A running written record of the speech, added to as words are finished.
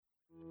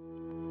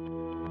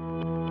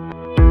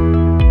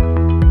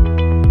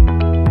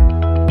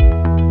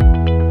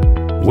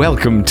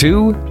Welcome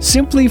to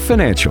Simply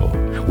Financial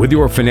with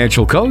your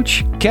financial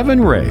coach, Kevin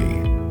Ray.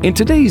 In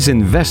today's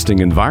investing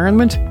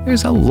environment,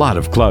 there's a lot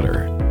of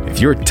clutter.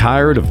 If you're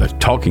tired of the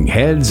talking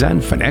heads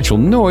and financial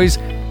noise,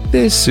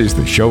 this is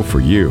the show for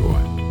you.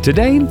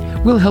 Today,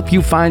 we'll help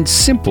you find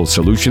simple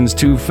solutions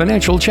to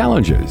financial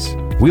challenges.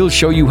 We'll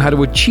show you how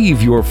to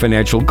achieve your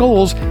financial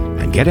goals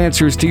and get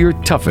answers to your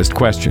toughest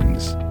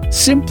questions.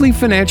 Simply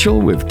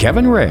Financial with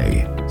Kevin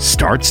Ray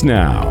starts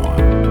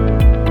now.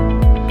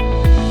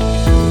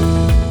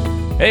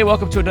 Hey,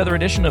 welcome to another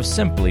edition of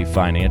Simply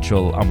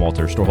Financial. I'm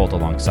Walter Storholt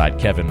alongside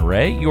Kevin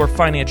Ray, your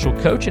financial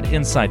coach at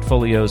Insight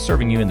Folios,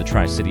 serving you in the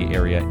Tri-City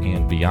area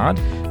and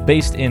beyond.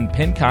 Based in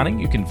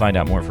Pinconning, you can find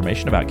out more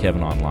information about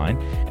Kevin online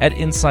at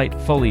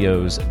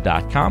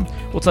insightfolios.com.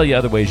 We'll tell you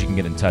other ways you can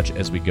get in touch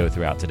as we go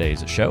throughout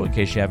today's show in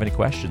case you have any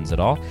questions at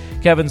all.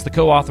 Kevin's the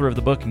co-author of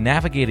the book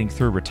Navigating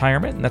Through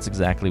Retirement, and that's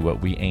exactly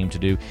what we aim to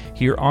do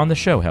here on the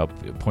show, help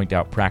point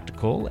out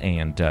practical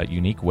and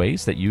unique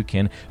ways that you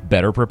can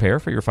better prepare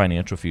for your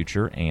financial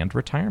future and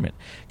retirement.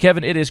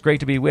 Kevin, it is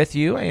great to be with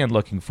you and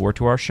looking forward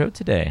to our show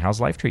today.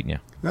 How's life treating you?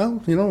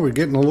 Well, we're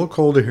getting a little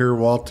colder here,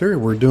 Walter.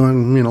 We're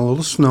doing, a little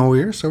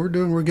snowier, so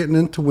we're getting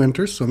into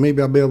winter, so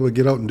maybe I'll be able to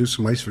get out and do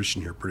some ice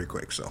fishing here pretty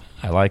quick. So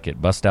I like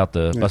it. Bust out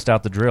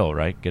the drill,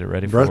 right? Get it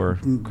ready for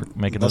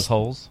making those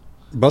holes.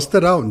 Bust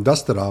it out and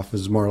dust it off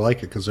is more like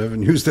it, because I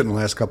haven't used it in the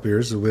last couple of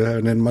years, and we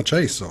haven't had much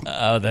ice. So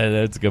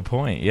that's a good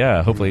point.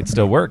 Yeah, hopefully it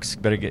still works.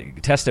 Better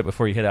test it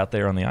before you head out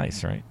there on the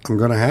ice, right? I'm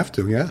going to have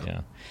to, yeah.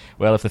 Yeah.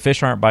 Well, if the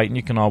fish aren't biting,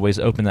 you can always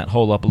open that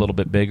hole up a little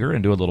bit bigger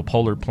and do a little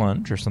polar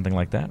plunge or something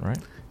like that, right?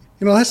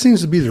 That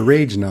seems to be the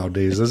rage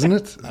nowadays, isn't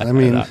it? I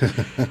mean,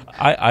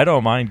 I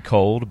don't mind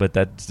cold, but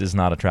that is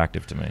not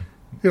attractive to me.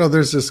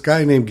 There's this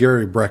guy named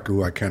Gary Breck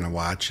who I kind of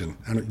watch, and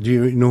do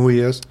you know who he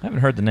is? I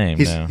haven't heard the name.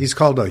 He's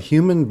called a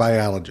human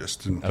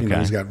biologist, and okay.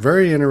 He's got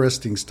very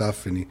interesting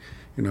stuff. And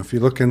if you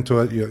look into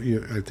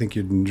it, I think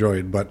you'd enjoy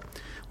it. But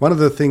one of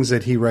the things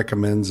that he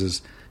recommends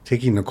is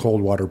taking a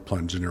cold water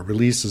plunge, and it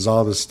releases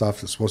all this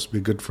stuff that's supposed to be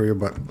good for you.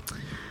 But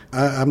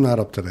I'm not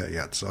up to that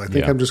yet, so I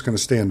think I'm just going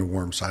to stay on the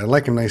warm side. I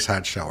like a nice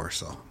hot shower.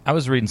 So I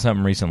was reading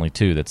something recently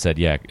too that said,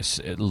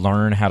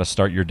 learn how to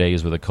start your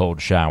days with a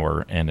cold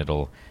shower, and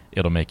it'll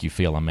make you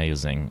feel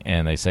amazing.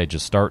 And they say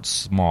just start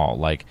small,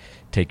 like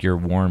take your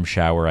warm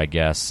shower, I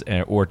guess,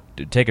 or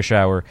take a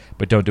shower,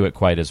 but don't do it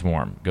quite as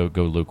warm. Go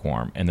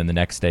lukewarm. And then the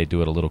next day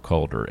do it a little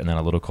colder, and then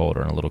a little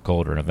colder, and a little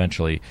colder, and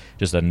eventually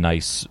just a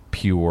nice,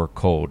 pure,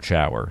 cold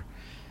shower.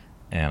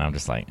 And I'm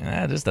just like,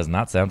 this does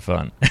not sound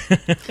fun.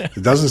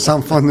 It doesn't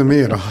sound fun to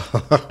me at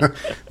all.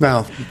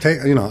 Now,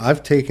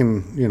 I've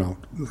taken,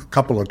 a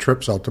couple of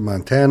trips out to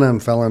Montana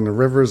and fell in the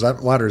rivers.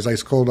 That water is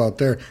ice cold out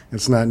there.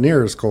 It's not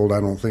near as cold, I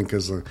don't think,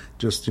 as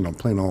just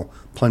plain old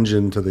plunge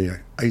into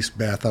the ice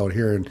bath out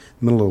here in the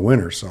middle of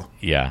winter. So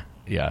yeah,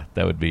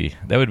 that would be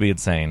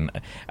insane.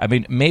 I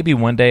mean, maybe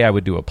one day I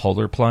would do a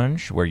polar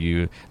plunge where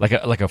you like a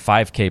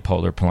 5K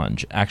polar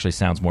plunge. Actually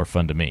sounds more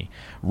fun to me.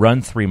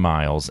 Run 3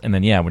 miles, and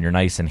then when you're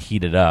nice and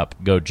heated up,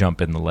 go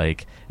jump in the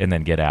lake and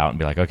then get out and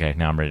be like, okay,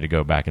 now I'm ready to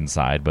go back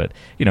inside. But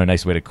a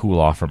nice way to cool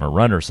off from a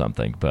run or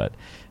something. But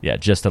yeah,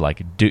 just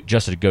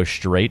to go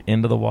straight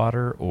into the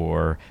water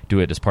or do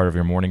it as part of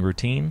your morning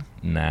routine.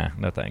 Nah,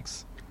 no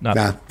thanks. Not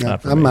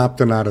for I'm me.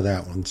 opting out of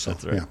that one. So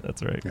that's right. Yeah.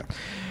 That's right. Yeah.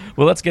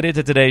 Well, let's get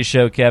into today's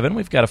show, Kevin.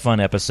 We've got a fun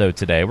episode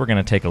today. We're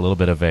going to take a little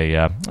bit of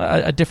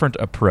a different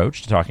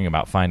approach to talking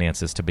about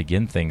finances to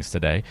begin things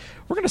today.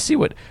 We're going to see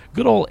what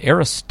good old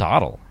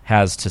Aristotle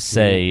has to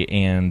say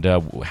and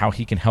how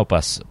he can help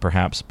us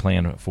perhaps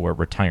plan for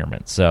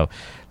retirement. So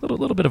a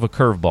little bit of a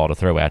curveball to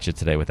throw at you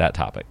today with that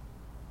topic.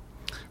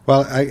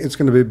 Well, it's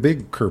going to be a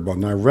big curveball.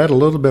 Now, I read a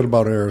little bit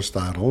about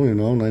Aristotle,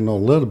 and I know a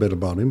little bit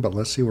about him, but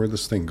let's see where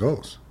this thing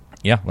goes.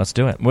 Yeah, let's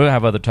do it. We'll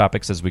have other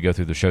topics as we go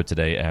through the show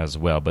today as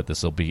well, but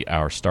this will be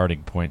our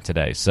starting point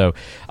today. So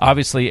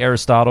obviously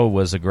Aristotle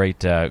was a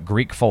great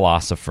Greek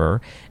philosopher,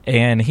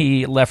 and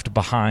he left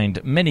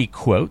behind many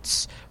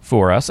quotes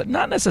for us,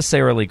 not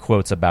necessarily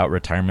quotes about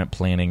retirement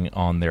planning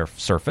on their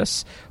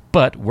surface,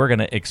 but we're going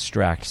to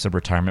extract some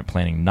retirement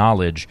planning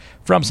knowledge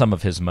from some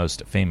of his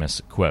most famous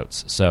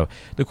quotes. So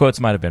the quotes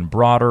might have been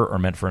broader or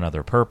meant for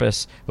another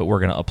purpose, but we're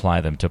going to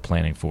apply them to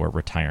planning for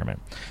retirement.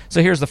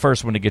 So here's the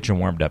first one to get you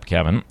warmed up,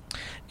 Kevin.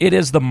 It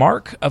is the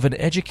mark of an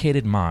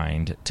educated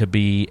mind to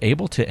be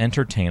able to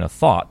entertain a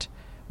thought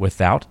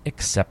without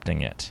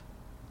accepting it.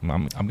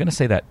 I'm going to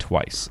say that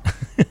twice.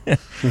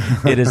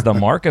 It is the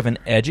mark of an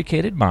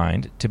educated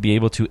mind to be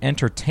able to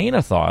entertain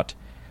a thought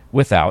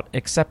without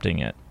accepting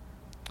it.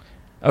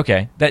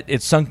 Okay,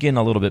 it sunk in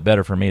a little bit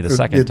better for me the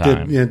second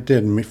time. It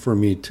did for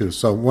me too.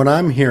 So what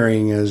I'm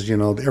hearing is,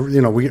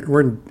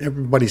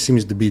 everybody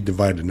seems to be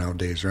divided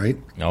nowadays, right?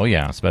 Oh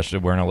yeah, especially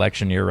we're in an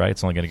election year, right?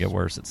 It's only going to get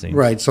worse, it seems.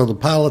 Right. So the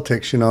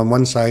politics,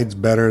 one side's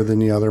better than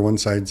the other, one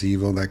side's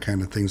evil, that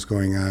kind of thing's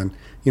going on.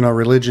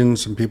 Religion,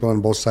 some people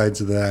on both sides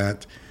of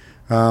that.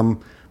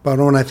 But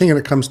when I think when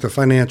it comes to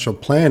financial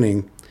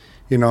planning,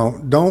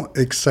 don't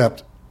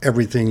accept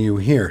everything you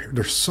hear.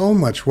 There's so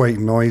much white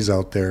noise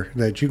out there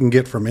that you can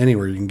get from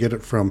anywhere. You can get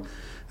it from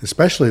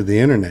especially the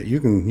internet. You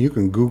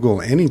can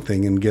Google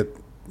anything and get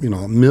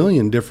a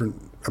million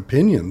different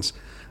opinions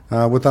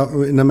without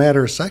in a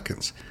matter of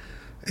seconds.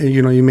 And,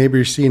 you maybe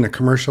you're seeing a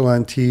commercial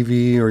on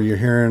TV, or you're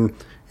hearing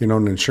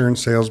an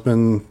insurance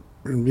salesman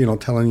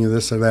telling you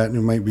this or that, and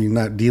you might be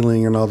not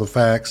dealing in all the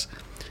facts.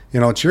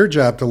 It's your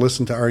job to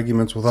listen to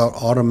arguments without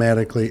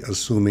automatically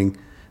assuming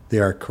they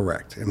are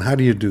correct. And how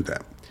do you do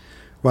that?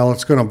 Well,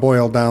 it's going to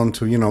boil down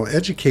to,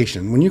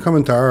 education. When you come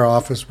into our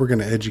office, we're going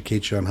to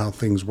educate you on how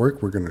things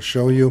work. We're going to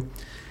show you.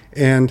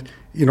 And,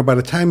 by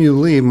the time you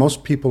leave,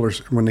 most people are,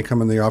 when they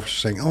come in the office,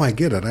 are saying, oh, I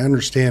get it. I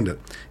understand it.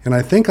 And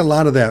I think a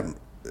lot of that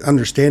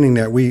understanding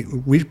that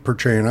we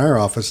portray in our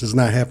office is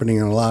not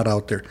happening a lot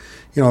out there.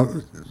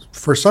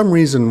 For some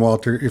reason,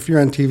 Walter, if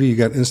you're on TV, you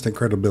got instant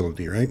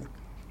credibility, right?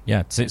 Yeah,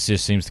 it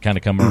just seems to kind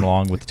of come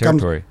along with the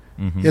territory.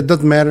 It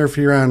doesn't matter if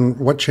you're on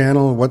what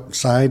channel, what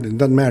side. It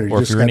doesn't matter.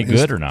 Or if you're any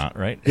good or not,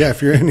 right? Yeah,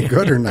 if you're any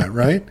good or not,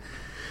 right?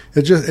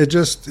 It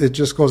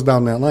just goes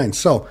down that line.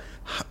 So,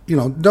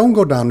 don't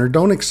go down there.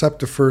 Don't accept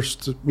the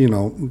first,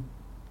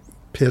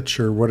 pitch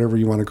or whatever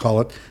you want to call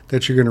it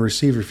that you're going to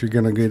receive if you're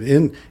going to get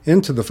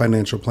into the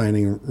financial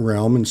planning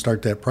realm and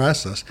start that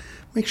process.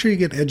 Make sure you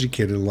get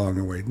educated along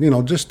the way.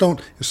 Just don't,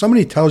 if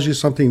somebody tells you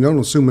something, don't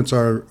assume it's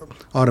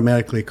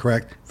automatically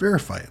correct.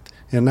 Verify it.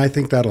 And I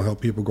think that'll help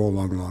people go a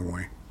long, long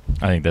way.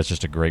 I think that's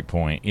just a great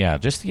point. Yeah,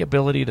 just the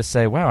ability to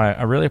say, wow,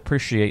 I really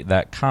appreciate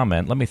that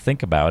comment. Let me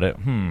think about it.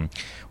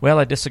 Well,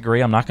 I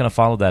disagree. I'm not going to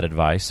follow that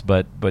advice,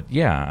 but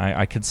yeah,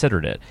 I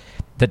considered it.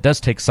 That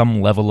does take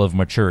some level of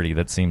maturity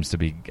that seems to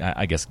be,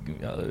 I guess,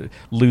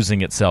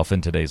 losing itself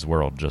in today's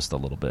world just a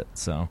little bit.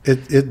 So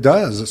it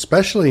does,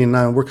 especially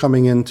now we're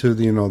coming into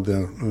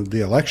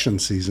the election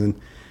season,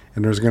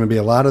 and there's going to be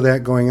a lot of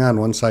that going on,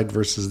 one side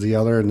versus the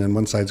other, and then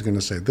one side's going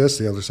to say this,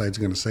 the other side's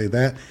going to say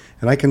that.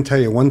 And I can tell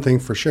you one thing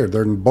for sure,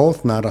 they're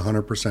both not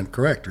 100%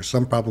 correct. There's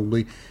some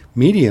probably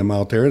medium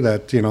out there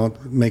that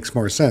makes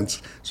more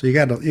sense. So you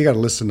got to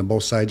listen to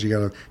both sides.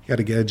 You got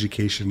to get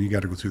education. You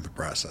got to go through the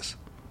process.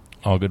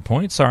 All good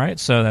points. All right,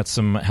 so that's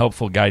some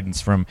helpful guidance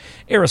from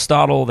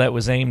Aristotle that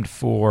was aimed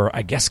for,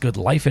 I guess, good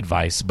life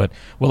advice, but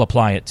we'll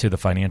apply it to the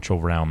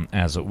financial realm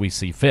as we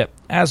see fit,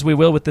 as we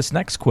will with this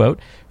next quote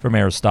from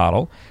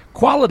Aristotle.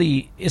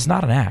 Quality is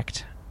not an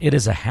act, it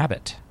is a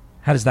habit.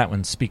 How does that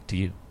one speak to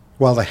you?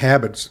 Well, the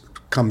habits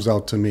comes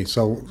out to me.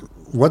 So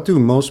what do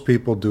most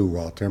people do,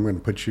 Walter? I'm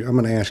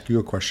going to ask you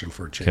a question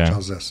for a change. Okay.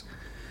 How's this?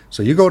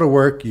 So you go to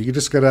work, you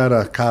just get out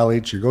of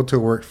college, you go to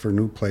work for a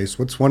new place.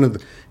 What's one of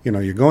the,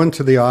 you go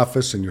into the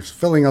office and you're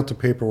filling out the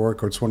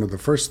paperwork, or it's one of the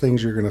first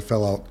things you're going to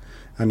fill out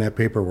on that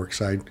paperwork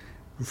side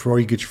before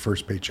you get your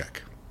first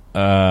paycheck?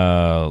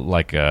 I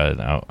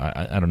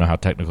don't know how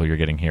technical you're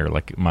getting here.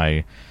 Like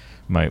my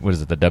what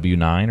is it, the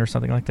W-9 or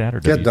something like that?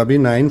 Or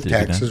W-9,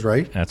 taxes,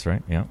 right? That's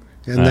right, yeah.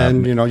 And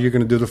then, you're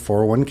going to do the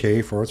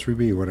 401k,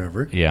 403b,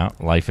 whatever. Yeah,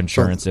 life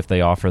insurance if they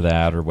offer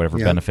that, or whatever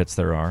benefits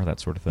there are, that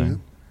sort of thing. Yeah.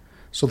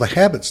 So the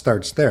habit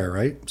starts there,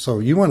 right? So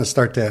you want to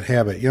start that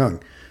habit young.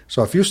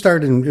 So if you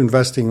start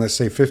investing, let's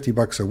say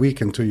 $50 a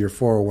week into your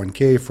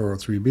 401k,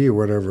 403b, or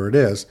whatever it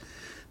is,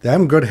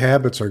 them good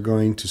habits are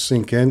going to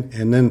sink in.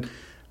 And then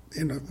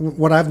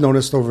what I've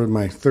noticed over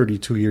my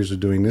 32 years of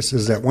doing this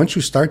is that once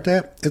you start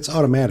that, it's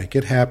automatic.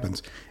 It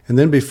happens. And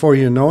then before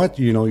you know it,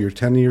 you're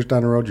 10 years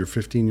down the road, you're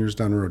 15 years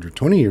down the road, you're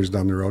 20 years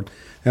down the road.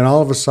 And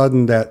all of a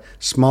sudden that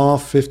small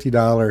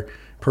 $50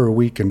 per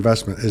week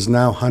investment is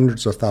now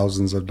hundreds of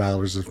thousands of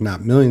dollars, if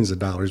not millions of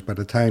dollars, by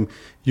the time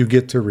you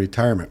get to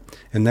retirement.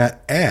 And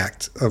that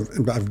act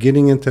of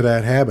getting into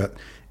that habit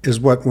is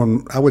what,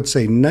 when I would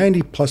say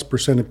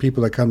 90+% of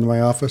people that come to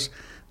my office,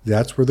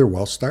 that's where their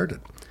wealth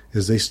started.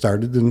 Is they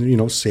started,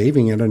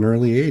 saving at an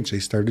early age. They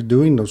started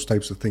doing those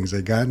types of things.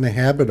 They got in the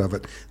habit of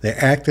it. They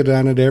acted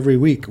on it every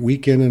week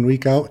in and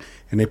week out,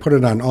 and they put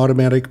it on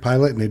automatic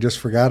pilot, and they just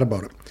forgot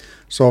about it.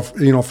 So,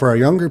 for our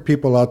younger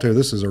people out there,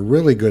 this is a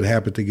really good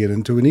habit to get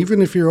into. And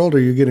even if you're older,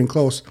 you're getting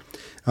close.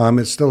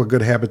 It's still a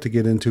good habit to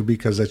get into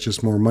because that's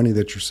just more money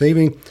that you're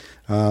saving,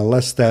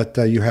 less that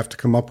you have to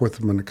come up with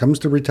when it comes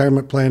to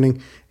retirement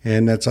planning.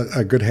 And that's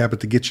a good habit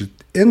to get you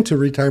into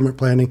retirement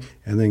planning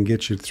and then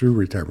get you through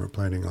retirement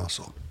planning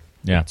also.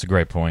 Yeah, it's a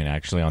great point,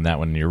 actually, on that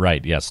one. You're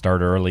right. Yeah, start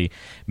early,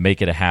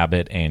 make it a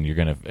habit, and you're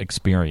going to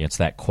experience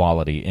that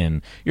quality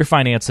in your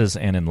finances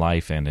and in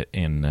life and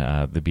in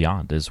the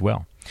beyond as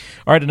well.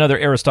 All right, another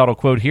Aristotle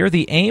quote here.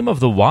 The aim of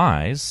the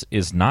wise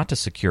is not to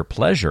secure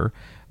pleasure,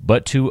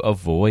 but to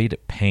avoid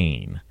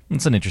pain.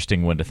 It's an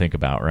interesting one to think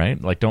about, right?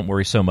 Like, don't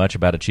worry so much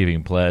about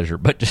achieving pleasure,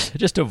 but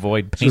just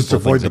avoid painful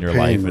things in your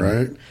life.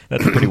 Right?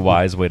 That's a pretty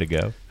wise way to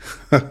go.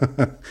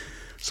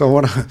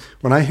 So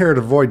when I hear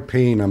avoid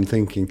pain, I'm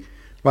thinking,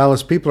 well,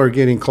 as people are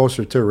getting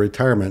closer to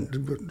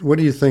retirement, what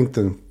do you think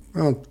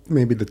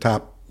maybe the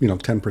top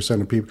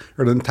 10% of people,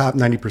 or the top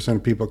 90%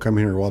 of people come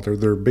here, Walter,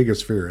 their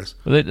biggest fear is?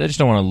 Well, they just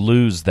don't want to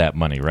lose that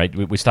money, right?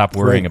 We stop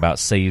worrying about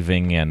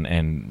saving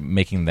and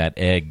making that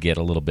egg get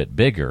a little bit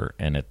bigger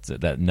and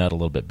that nut a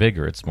little bit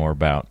bigger. It's more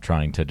about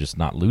trying to just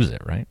not lose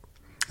it, right?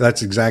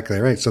 That's exactly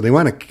right. So they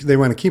want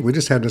to keep. We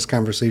just had this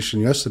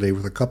conversation yesterday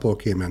with a couple who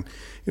came in.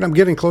 I'm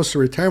getting close to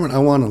retirement. I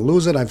want to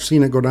lose it. I've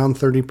seen it go down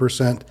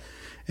 30%.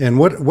 And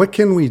what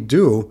can we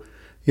do?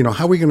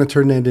 How are we going to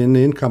turn that into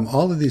income?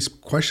 All of these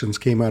questions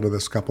came out of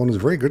this couple, and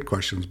it's very good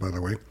questions, by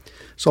the way.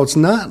 So it's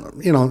not,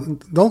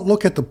 don't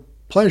look at the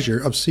pleasure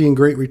of seeing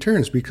great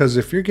returns, because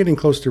if you're getting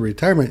close to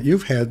retirement,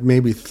 you've had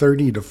maybe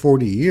 30 to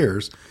 40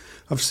 years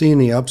of seeing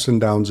the ups and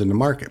downs in the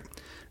market.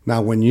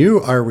 Now, when you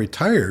are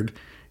retired,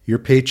 your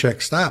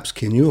paycheck stops.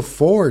 Can you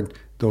afford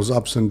those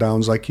ups and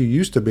downs like you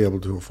used to be able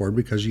to afford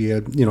because you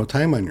had,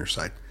 time on your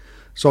side?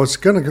 So it's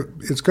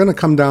gonna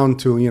come down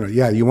to,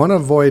 you want to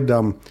avoid,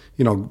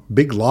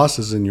 big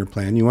losses in your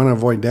plan. You want to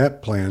avoid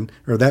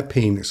that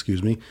pain,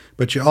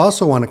 but you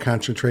also want to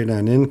concentrate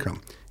on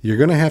income. You're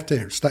going to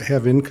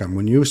have income.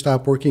 When you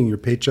stop working, your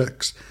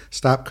paychecks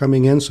stop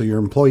coming in. So your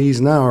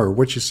employees now are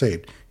what you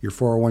saved, your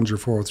 401s, your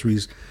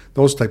 403s,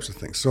 those types of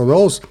things. So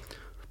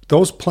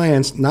those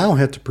plans now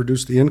have to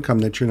produce the income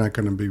that you're not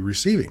going to be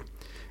receiving.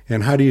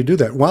 And how do you do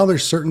that? Well,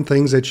 there's certain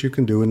things that you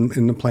can do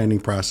in the planning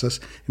process.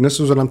 And this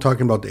is what I'm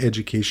talking about, the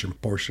education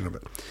portion of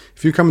it.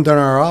 If you come into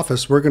our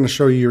office, we're going to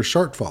show you your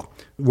shortfall.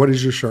 What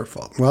is your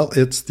shortfall? Well,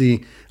 it's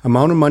the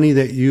amount of money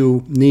that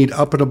you need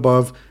up and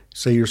above,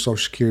 say, your Social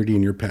Security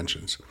and your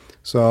pensions.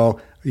 So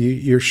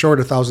you're short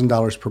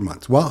 $1,000 per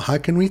month. Well, how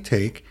can we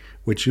take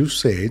what you've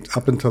saved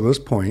up until this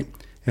point,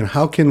 and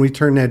how can we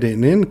turn that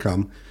into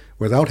income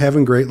without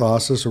having great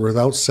losses, or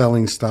without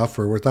selling stuff,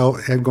 or without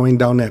going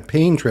down that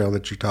pain trail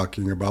that you're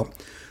talking about,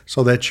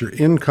 so that your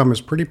income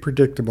is pretty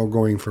predictable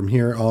going from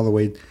here all the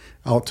way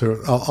out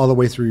to all the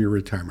way through your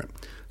retirement.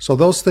 So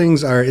those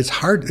things it's a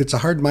hard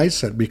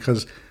mindset,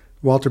 because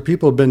Walter,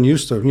 people have been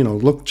used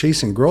to,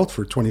 chasing growth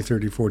for 20,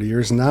 30, 40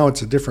 years, and now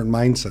it's a different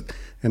mindset.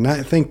 And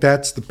I think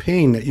that's the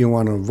pain that you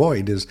want to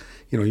avoid is,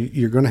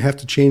 you're going to have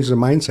to change the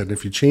mindset.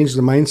 If you change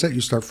the mindset,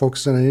 you start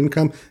focusing on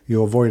income,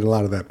 you'll avoid a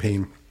lot of that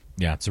pain.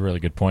 Yeah, it's a really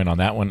good point on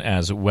that one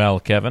as well,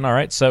 Kevin. All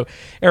right, so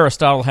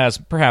Aristotle has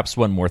perhaps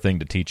one more thing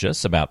to teach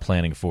us about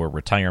planning for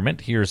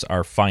retirement. Here's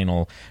our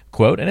final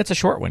quote, and it's a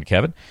short one,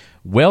 Kevin.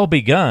 Well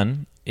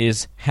begun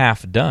is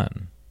half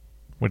done.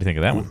 What do you think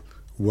of that one?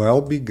 Well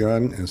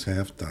begun is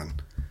half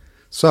done.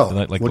 So,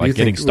 like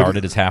getting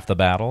started is half the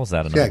battle? Is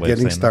that another way of saying that? Yeah,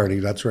 getting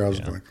started. That's where I was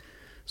going.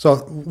 So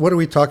what are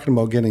we talking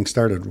about getting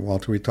started,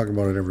 Walter? We talk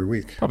about it every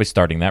week. Probably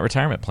starting that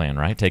retirement plan,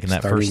 right? Taking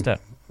that first step.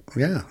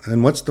 Yeah,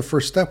 and what's the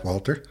first step,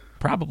 Walter?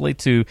 Probably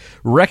to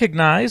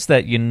recognize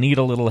that you need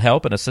a little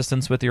help and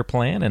assistance with your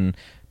plan, and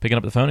picking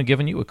up the phone and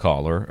giving you a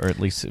call, or at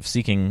least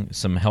seeking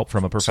some help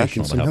from a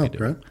professional to help you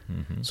do it. Right?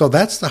 Mm-hmm. So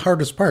that's the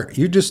hardest part.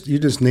 You just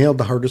nailed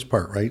the hardest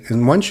part, right?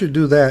 And once you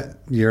do that,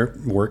 your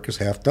work is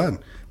half done,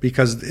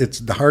 because it's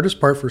the hardest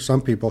part for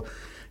some people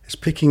is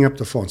picking up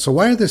the phone. So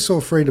why are they so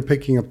afraid of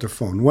picking up the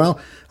phone? Well,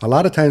 a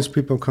lot of times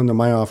people come to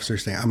my office, they're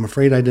saying, I'm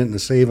afraid I didn't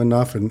save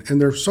enough, and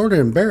they're sort of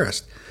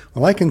embarrassed.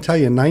 Well, I can tell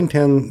you 9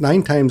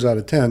 times out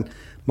of 10,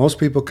 most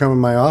people come in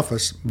my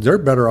office, they're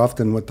better off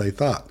than what they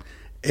thought.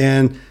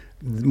 And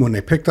when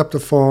they picked up the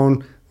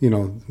phone,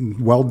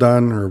 well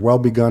done or well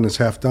begun is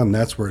half done.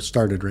 That's where it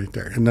started right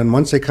there. And then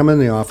once they come in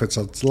the office,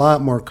 it's a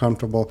lot more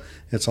comfortable.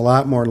 It's a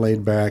lot more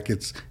laid back.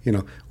 It's,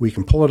 we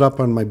can pull it up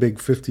on my big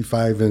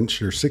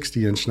 55-inch or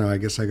 60-inch now, I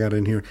guess I got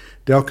in here,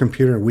 Dell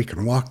computer, and we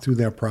can walk through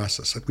that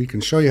process. We can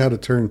show you how to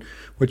turn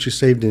what you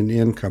saved into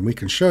income. We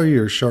can show you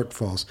your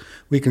shortfalls.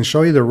 We can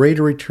show you the rate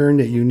of return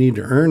that you need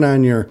to earn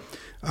on your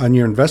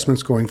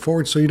investments going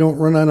forward so you don't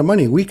run out of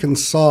money. We can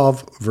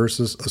solve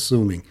versus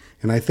assuming.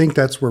 And I think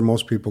that's where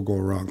most people go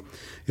wrong.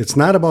 It's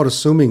not about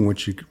assuming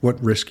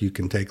what risk you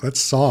can take. Let's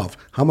solve.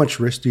 How much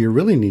risk do you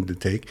really need to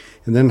take?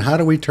 And then how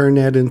do we turn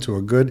that into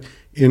a good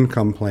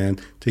income plan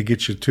to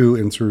get you to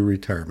and through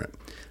retirement?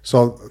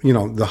 So,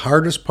 the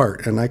hardest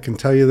part, and I can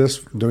tell you this,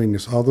 doing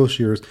this all those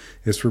years,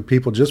 is for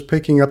people just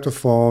picking up the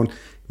phone,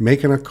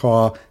 making a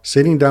call,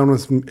 sitting down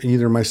with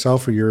either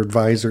myself or your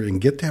advisor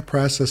and get that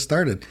process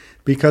started,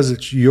 because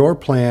it's your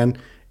plan,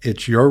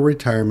 it's your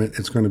retirement,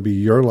 it's going to be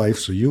your life,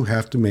 so you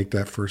have to make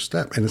that first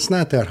step. And it's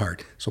not that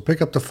hard. So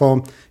pick up the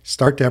phone,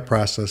 start that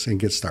process, and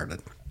get started.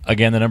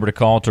 Again, the number to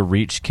call to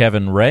reach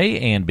Kevin Ray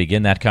and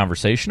begin that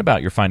conversation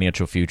about your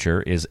financial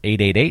future is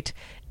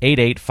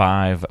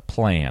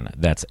 888-885-PLAN.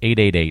 That's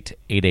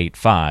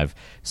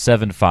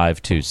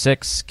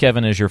 888-885-7526.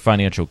 Kevin is your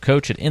financial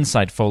coach at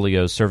Insight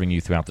Folios, serving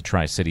you throughout the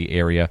Tri-City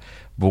area.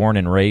 Born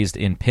and raised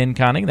in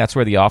Pinconning. That's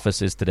where the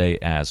office is today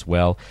as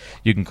well.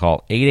 You can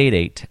call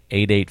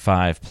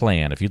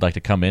 888-885-PLAN if you'd like to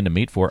come in to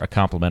meet for a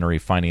complimentary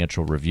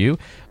financial review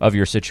of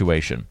your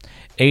situation.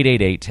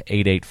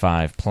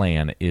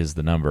 888-885-PLAN is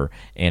the number.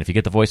 And if you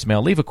get the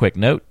voicemail, leave a quick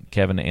note.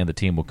 Kevin and the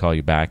team will call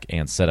you back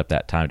and set up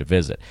that time to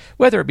visit,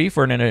 whether it be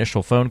for an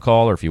initial phone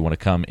call or if you want to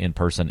come in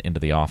person into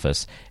the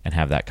office and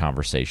have that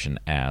conversation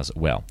as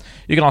well.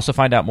 You can also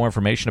find out more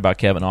information about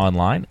Kevin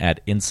online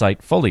at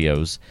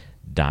insightfolios.com.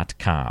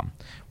 simplyfinancial.com.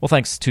 Well,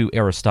 thanks to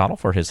Aristotle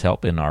for his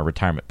help in our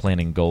retirement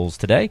planning goals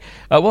today.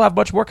 We'll have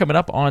much more coming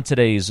up on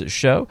today's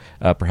show.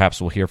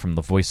 Perhaps we'll hear from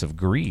the voice of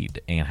greed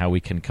and how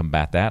we can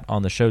combat that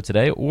on the show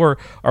today. Or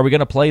are we going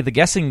to play the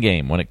guessing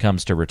game when it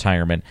comes to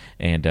retirement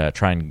and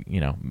try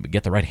and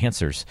get the right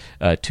answers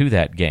to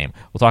that game?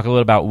 We'll talk a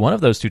little about one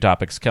of those two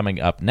topics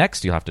coming up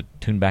next. You'll have to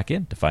tune back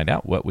in to find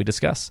out what we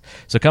discuss.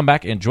 So come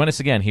back and join us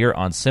again here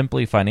on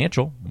Simply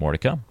Financial. More to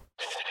come.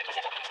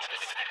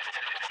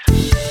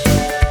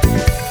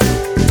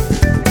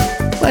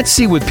 Let's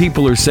see what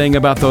people are saying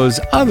about those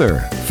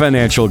other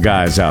financial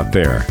guys out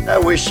there. I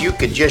wish you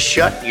could just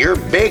shut your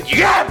big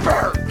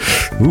yapper.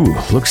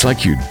 Ooh, looks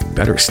like you'd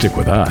better stick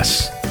with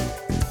us.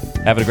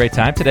 Having a great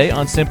time today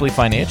on Simply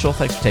Financial.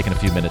 Thanks for taking a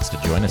few minutes to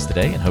join us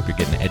today, and hope you're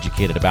getting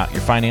educated about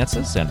your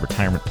finances and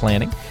retirement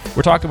planning.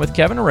 We're talking with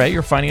Kevin Ray,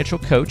 your financial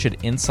coach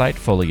at Insight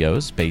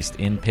Folios, based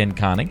in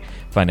Pinconning.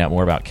 Find out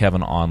more about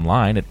Kevin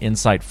online at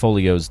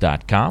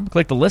insightfolios.com.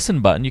 Click the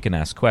listen button. You can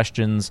ask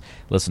questions,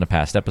 listen to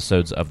past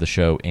episodes of the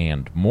show,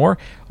 and more.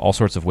 All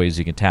sorts of ways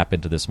you can tap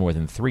into this more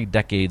than 3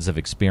 decades of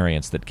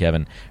experience that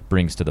Kevin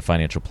brings to the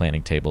financial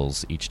planning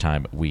tables each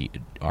time we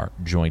are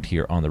joined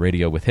here on the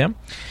radio with him.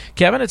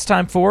 Kevin, it's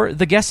time for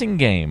the guessing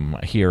game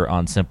here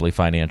on Simply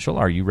Financial.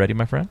 Are you ready,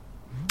 my friend?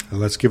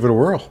 Let's give it a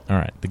whirl. All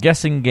right. The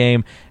guessing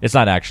game, it's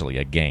not actually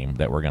a game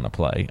that we're going to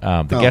play.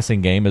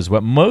 Guessing game is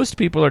what most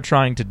people are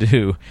trying to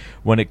do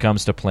when it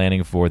comes to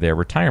planning for their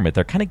retirement.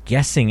 They're kind of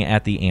guessing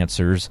at the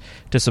answers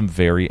to some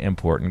very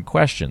important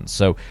questions.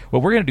 So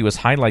what we're going to do is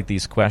highlight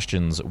these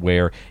questions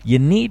where you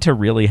need to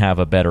really have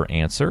a better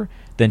answer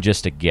than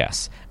just a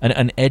guess.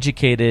 An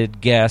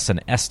educated guess, an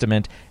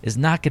estimate, is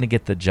not going to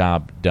get the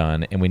job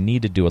done, and we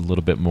need to do a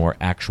little bit more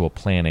actual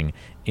planning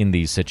in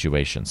these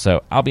situations.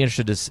 So I'll be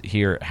interested to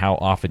hear how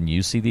often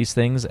you see these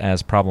things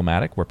as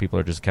problematic, where people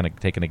are just kind of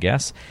taking a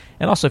guess,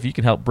 and also if you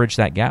can help bridge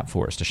that gap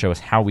for us to show us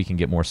how we can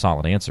get more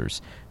solid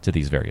answers to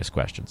these various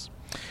questions.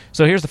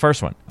 So here's the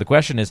first one. The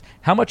question is,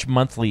 how much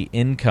monthly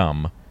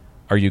income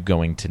are you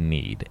going to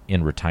need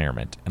in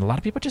retirement? And a lot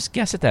of people just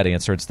guess at that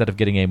answer instead of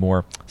getting a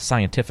more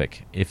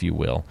scientific, if you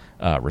will,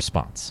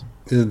 response.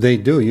 They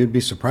do. You'd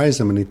be surprised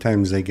how many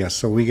times they guess.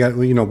 So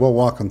we'll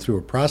walk them through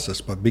a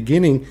process. But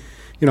beginning,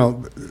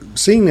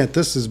 seeing that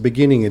this is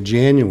beginning of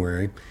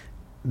January,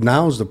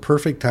 now is the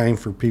perfect time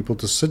for people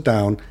to sit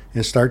down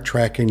and start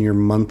tracking your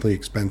monthly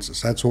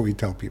expenses. That's what we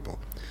tell people.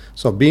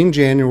 So being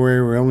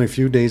January, we're only a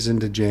few days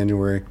into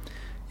January.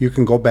 You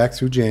can go back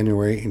through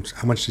January and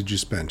how much did you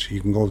spend?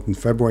 You can go in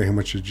February, how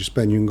much did you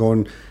spend? You can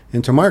go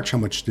into March, how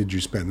much did you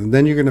spend? And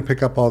then you're going to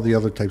pick up all the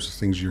other types of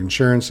things, your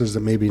insurances that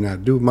maybe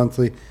not due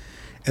monthly.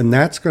 And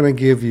that's going to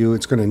give you,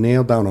 it's going to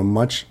nail down a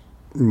much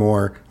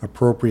more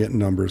appropriate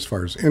number as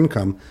far as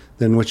income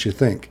than what you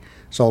think.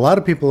 So a lot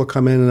of people will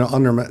come in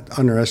and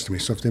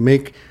underestimate. So if they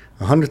make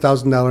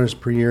 $100,000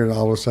 per year,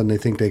 all of a sudden they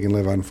think they can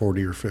live on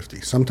 40 or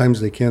 50.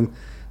 Sometimes they can,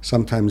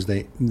 sometimes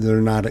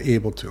they're not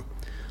able to.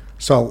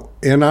 So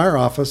in our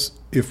office,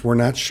 if we're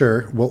not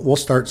sure, we'll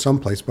start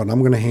someplace, but I'm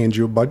going to hand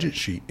you a budget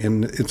sheet,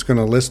 and it's going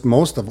to list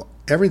most of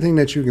everything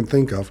that you can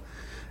think of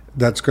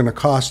that's going to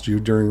cost you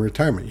during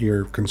retirement,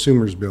 your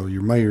consumer's bill,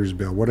 your mayor's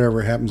bill,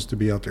 whatever happens to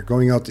be out there,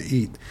 going out to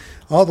eat,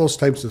 all those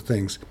types of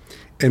things.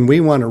 And we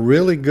want a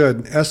really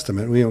good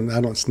estimate.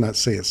 I don't not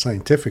say it's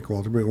scientific,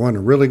 Walter, but we want a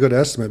really good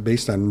estimate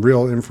based on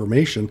real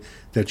information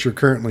that you're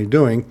currently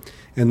doing.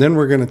 And then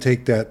we're going to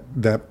take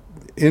that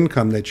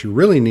income that you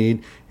really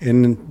need,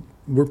 and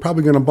we're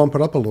probably going to bump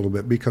it up a little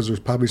bit because there's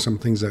probably some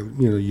things that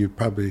you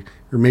probably,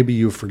 or maybe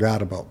you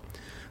forgot about.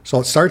 So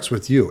it starts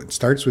with you. It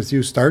starts with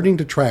you starting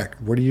to track.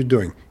 What are you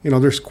doing?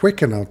 There's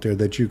Quicken out there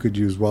that you could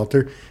use,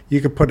 Walter.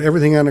 You could put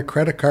everything on a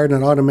credit card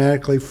and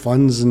automatically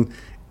funds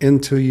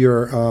into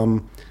your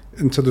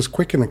into this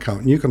Quicken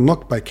account, and you can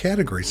look by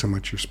categories how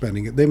much you're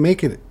spending. They're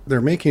making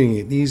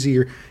it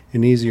easier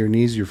and easier and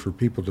easier for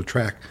people to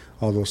track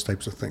all those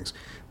types of things.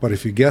 But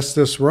if you guess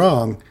this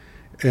wrong,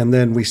 and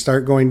then we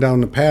start going down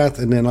the path,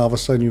 and then all of a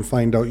sudden you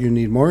find out you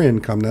need more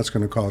income, that's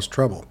going to cause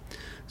trouble.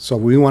 So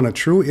we want a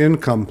true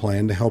income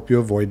plan to help you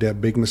avoid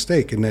that big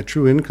mistake. And that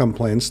true income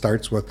plan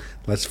starts with,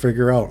 let's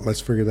figure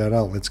that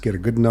out. Let's get a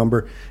good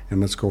number, and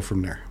let's go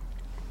from there.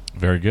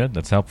 Very good.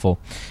 That's helpful.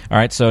 All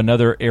right, so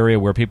another area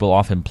where people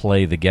often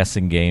play the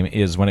guessing game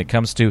is when it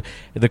comes to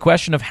the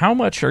question of how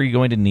much are you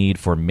going to need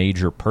for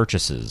major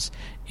purchases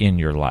in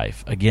your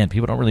life. Again,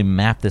 people don't really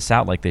map this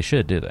out like they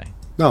should, do they?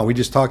 No, we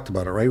just talked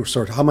about it, right?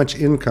 So how much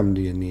income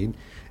do you need?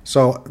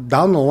 So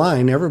down the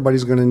line,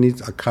 everybody's going to need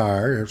a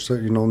car,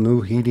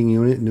 new heating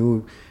unit,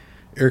 new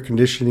air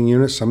conditioning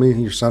unit.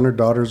 Your son or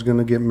daughter is going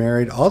to get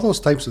married. All those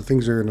types of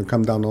things are going to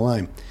come down the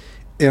line.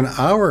 In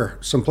our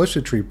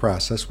simplicity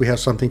process, we have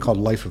something called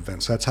life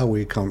events. That's how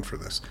we account for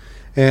this.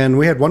 And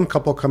we had one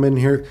couple come in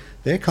here.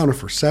 They accounted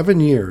for 7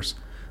 years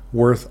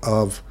worth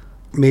of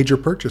major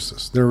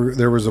purchases.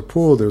 There was a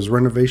pool, there was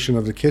renovation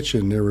of the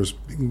kitchen, there was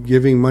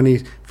giving money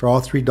for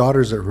all three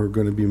daughters that were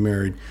going to be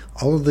married.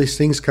 All of these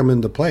things come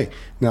into play.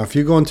 Now, if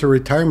you go into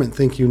retirement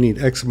think you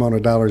need X amount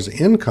of dollars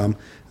income,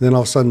 then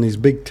all of a sudden these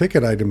big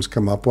ticket items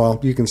come up, well,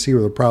 you can see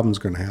where the problem's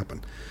going to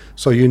happen.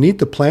 So you need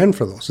to plan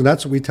for those. And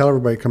that's what we tell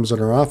everybody who comes in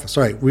our office.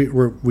 All right,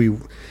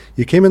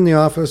 you came in the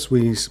office,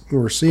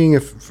 we're seeing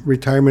if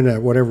retirement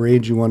at whatever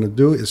age you want to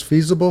do is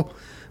feasible.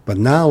 But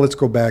now let's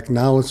go back.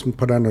 Now let's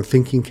put on our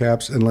thinking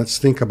caps and let's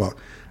think about,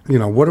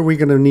 what are we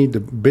going to need to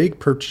big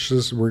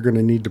purchases we're going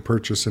to need to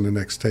purchase in the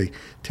next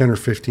 10 or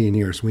 15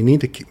 years. We need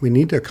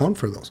to account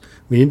for those.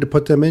 We need to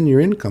put them in your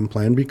income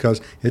plan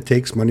because it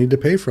takes money to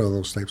pay for all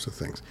those types of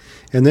things.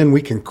 And then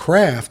we can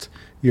craft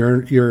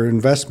your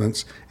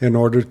investments in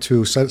order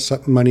to set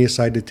some money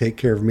aside to take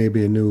care of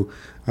maybe a new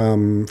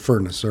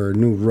furnace or a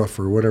new roof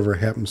or whatever it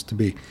happens to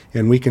be.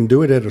 And we can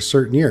do it at a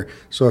certain year.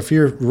 So if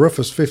your roof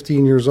is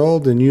 15 years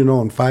old and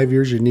in 5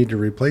 years you need to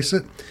replace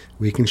it,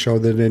 we can show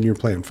that in your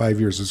plan. 5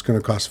 years, it's going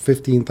to cost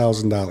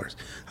 $15,000.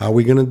 How are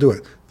we going to do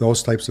it?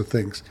 Those types of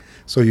things.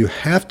 So you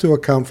have to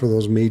account for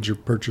those major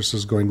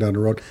purchases going down the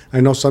road.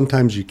 I know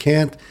sometimes you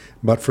can't,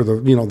 but for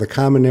the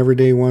common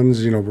everyday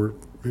ones,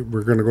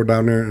 we're going to go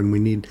down there and we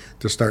need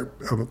to start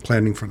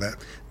planning for that.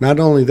 Not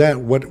only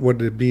that, what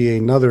would it be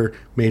another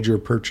major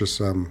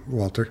purchase,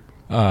 Walter?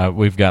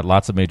 We've got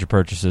lots of major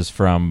purchases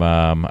from,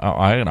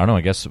 I don't know,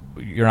 I guess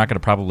you're not going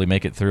to probably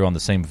make it through on the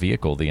same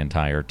vehicle the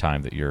entire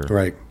time that you're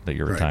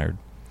retired.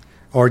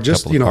 Or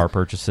just, car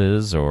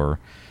purchases or,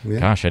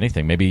 gosh,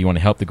 anything. Maybe you want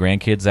to help the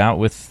grandkids out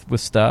with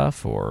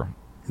stuff or...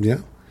 Yeah.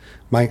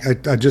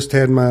 I just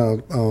had my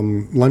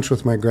lunch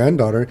with my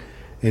granddaughter,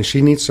 and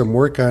she needs some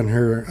work on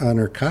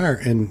her car,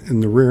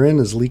 and the rear end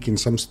is leaking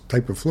some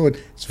type of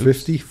fluid. It's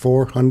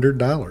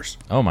 $5,400.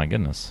 Oh my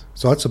goodness!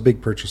 So that's a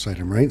big purchase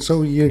item, right?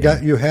 So you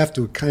have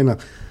to kind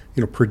of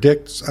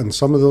predict on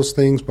some of those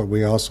things, but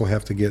we also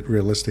have to get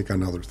realistic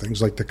on other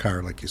things, like the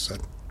car, like you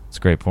said. That's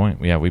a great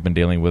point. Yeah, we've been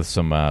dealing with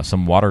some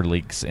water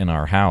leaks in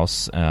our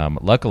house.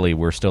 Luckily,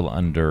 we're still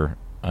under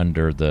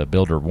the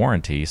builder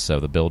warranty, so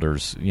the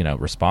builder's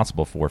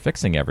responsible for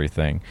fixing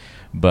everything.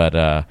 But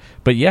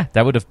yeah,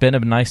 that would have been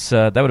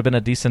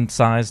a decent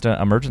sized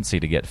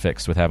emergency to get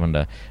fixed, with having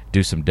to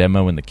do some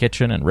demo in the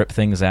kitchen and rip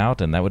things out,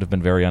 and that would have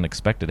been very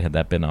unexpected had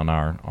that been on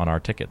our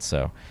ticket.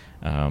 So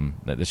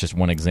that's just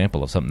one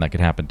example of something that could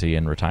happen to you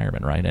in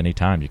retirement, right?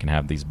 Anytime you can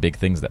have these big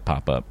things that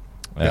pop up.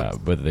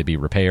 Whether they be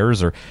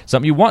repairs or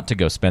something you want to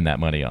go spend that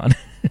money on.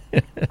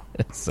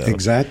 So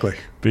exactly.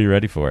 Be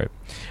ready for it.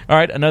 All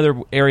right, another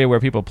area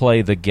where people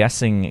play the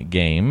guessing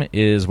game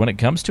is when it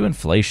comes to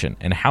inflation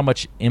and how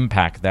much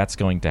impact that's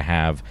going to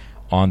have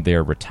on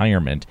their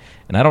retirement.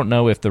 And I don't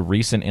know if the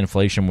recent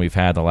inflation we've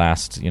had the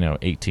last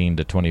 18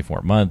 to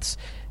 24 months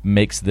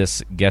makes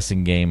this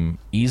guessing game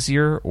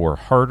easier or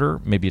harder.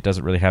 Maybe it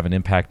doesn't really have an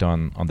impact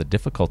on the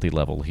difficulty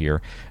level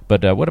here.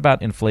 But what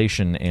about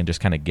inflation and just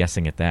kind of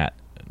guessing at that?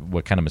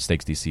 What kind of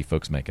mistakes do you see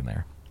folks making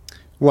there?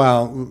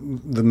 Well,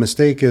 the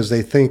mistake is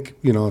they think,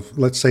 if,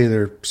 let's say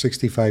they're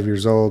 65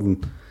 years old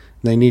and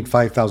they need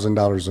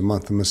 $5,000 a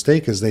month. The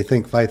mistake is they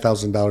think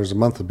 $5,000 a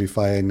month will be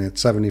fine at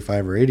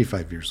 75 or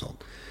 85 years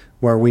old,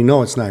 where we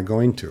know it's not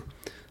going to.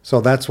 So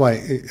that's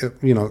why,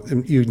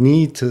 you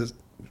need to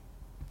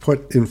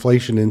put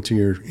inflation into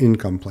your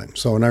income plan.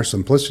 So in our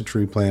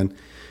simplicity plan,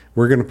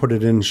 we're going to put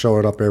it in and show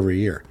it up every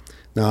year.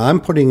 Now,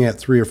 I'm putting at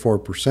 3 or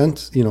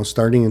 4%,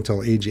 starting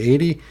until age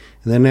 80.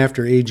 And then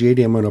after age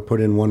 80, I'm going to put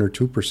in 1 or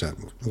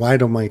 2%. Why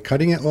am I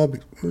cutting it? Well,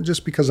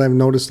 just because I've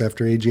noticed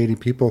after age 80,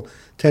 people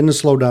tend to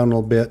slow down a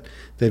little bit.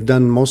 They've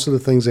done most of the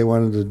things they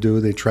wanted to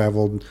do. They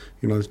traveled,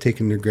 they've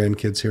taken their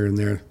grandkids here and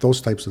there, those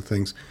types of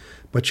things.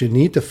 But you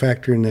need to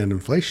factor in that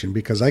inflation,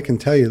 because I can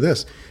tell you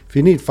this. If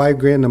you need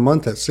 $5,000 a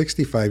month at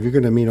 65, you're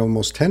going to need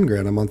almost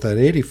 $10,000 a month at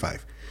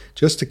 85.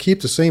 Just to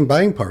keep the same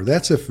buying power.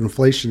 That's if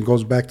inflation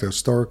goes back to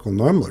historical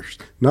numbers,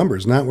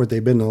 not what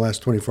they've been in the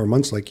last 24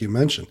 months, like you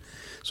mentioned.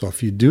 So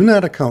if you do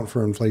not account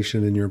for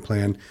inflation in your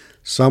plan,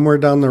 somewhere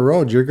down the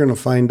road, you're going to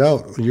find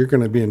out you're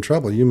going to be in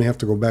trouble. You may have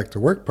to go back to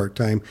work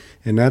part-time,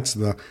 and that's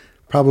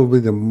probably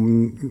the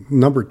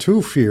number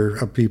 2 fear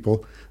of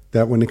people,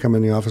 that when they come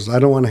in the office, I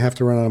don't want to have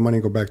to run out of money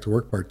and go back to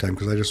work part-time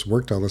because I just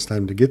worked all this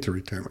time to get to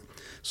retirement.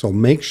 So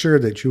make sure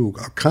that you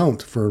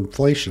account for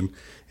inflation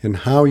and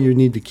how you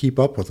need to keep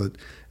up with it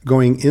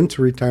going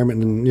into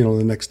retirement in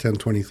the next 10,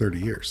 20, 30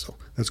 years. So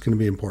that's going to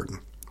be important.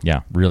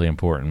 Yeah, really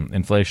important.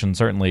 Inflation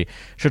certainly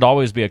should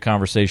always be a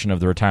conversation of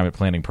the retirement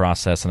planning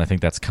process, and I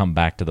think that's come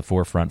back to the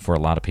forefront for a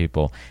lot of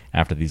people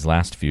after these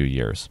last few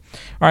years.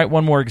 All right,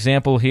 one more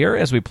example here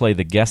as we play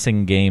the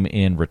guessing game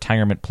in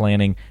retirement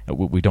planning.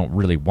 We don't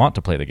really want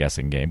to play the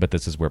guessing game, but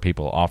this is where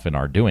people often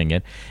are doing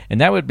it, and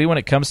that would be when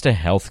it comes to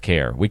health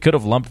care. We could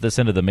have lumped this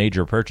into the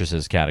major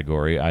purchases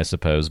category, I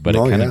suppose, but it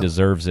kind of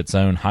deserves its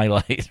own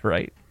highlight,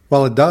 right?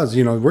 Well, it does.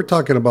 We're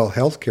talking about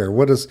healthcare.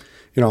 What is,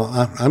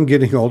 I'm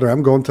getting older.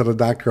 I'm going to the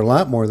doctor a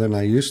lot more than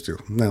I used to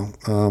now.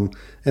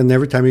 And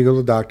every time you go to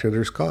the doctor,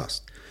 there's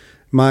cost.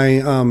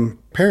 My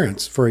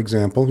parents, for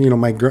example,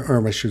 my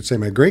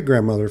great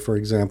grandmother, for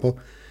example,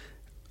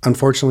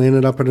 unfortunately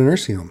ended up at a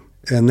nursing home.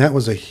 And that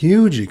was a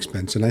huge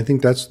expense. And I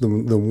think that's the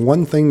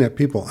one thing that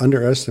people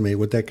underestimate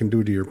what that can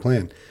do to your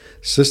plan.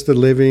 Assisted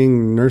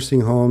living,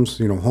 nursing homes,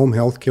 home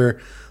health care,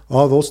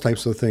 all those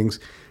types of things.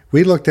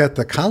 We looked at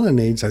the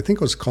colonnades, I think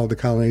it was called the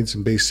colonnades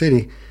in Bay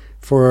City,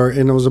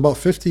 and it was about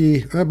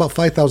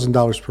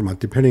 $5,000 per month,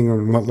 depending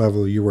on what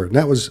level you were. And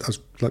that was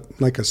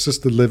like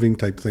assisted living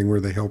type thing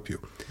where they help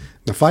you.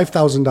 Now,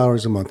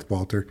 $5,000 a month,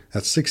 Walter,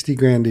 that's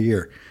 $60,000 a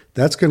year.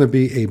 That's going to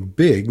be a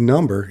big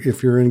number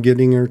if you're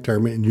getting a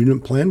retirement and you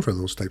didn't plan for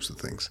those types of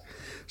things.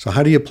 So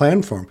how do you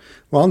plan for them?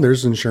 Well,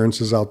 there's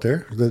insurances out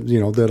there that,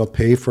 that'll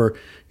pay for,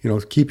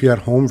 keep you at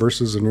home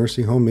versus a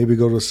nursing home, maybe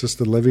go to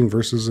assisted living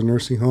versus a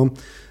nursing home.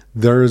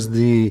 There's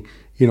the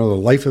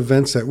life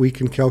events that we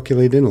can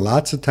calculate in.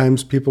 Lots of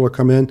times people will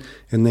come in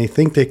and they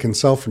think they can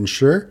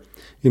self-insure.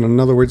 In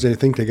other words, they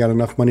think they got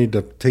enough money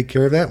to take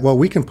care of that. Well,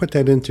 we can put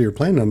that into your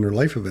plan under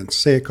life events.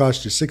 Say it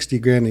costs you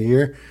 $60,000 a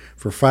year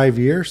for 5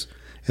 years.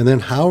 And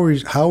then how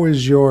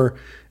is your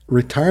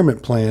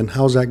retirement plan,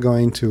 how's that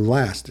going to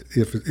last?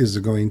 Is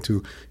it going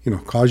to,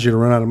 cause you to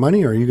run out of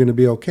money, or are you going to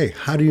be okay?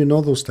 How do you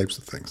know those types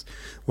of things?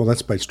 Well,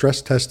 that's by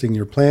stress testing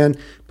your plan,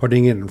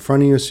 putting it in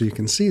front of you so you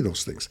can see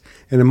those things.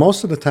 And then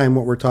most of the time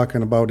what we're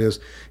talking about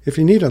is if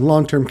you need a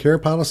long-term care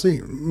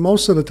policy,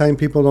 most of the time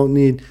people don't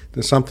need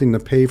something to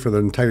pay for the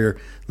entire,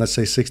 let's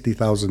say,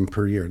 $60,000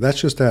 per year.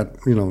 That's just that,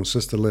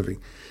 assisted living.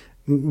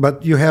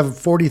 But you have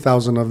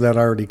 $40,000 of that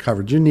already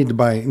covered. You need to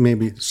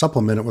maybe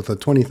supplement it with a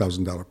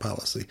 $20,000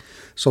 policy.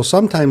 So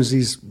sometimes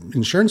these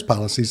insurance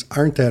policies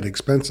aren't that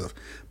expensive,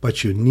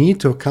 but you need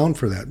to account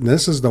for that. And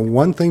this is the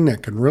one thing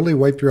that can really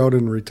wipe you out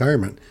in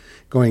retirement,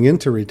 going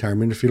into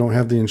retirement, if you don't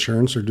have the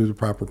insurance or do the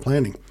proper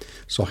planning.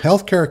 So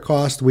healthcare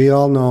cost, we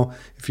all know,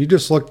 if you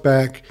just look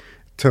back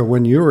to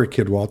when you were a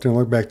kid, Walter, and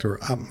look back to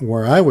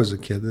where I was a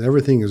kid,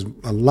 everything is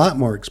a lot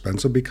more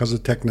expensive because the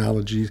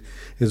technology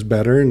is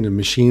better and the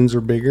machines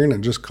are bigger and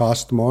it just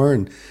costs more,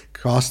 and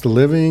cost of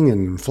living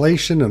and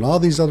inflation and all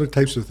these other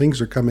types of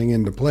things are coming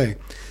into play.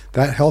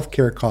 That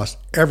healthcare cost,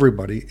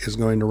 everybody is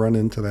going to run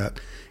into that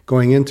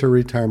going into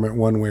retirement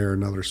one way or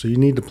another. So you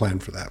need to plan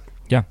for that.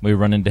 Yeah, we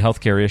run into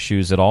healthcare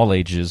issues at all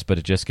ages, but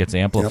it just gets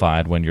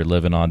amplified when you're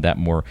living on that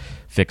more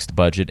fixed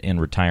budget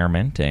in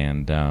retirement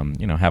and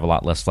have a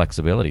lot less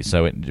flexibility.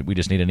 So we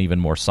just need an even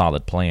more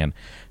solid plan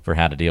for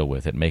how to deal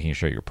with it, making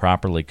sure you're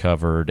properly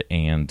covered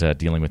and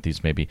dealing with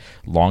these maybe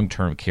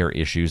long-term care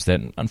issues that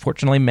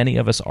unfortunately many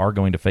of us are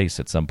going to face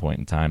at some point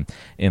in time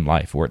in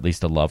life, or at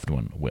least a loved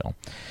one will.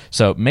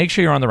 So make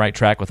sure you're on the right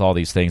track with all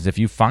these things. If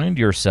you find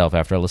yourself,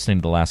 after listening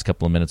to the last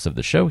couple of minutes of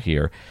the show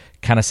here,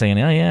 kind of saying,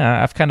 oh,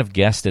 yeah, I've kind of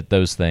guessed at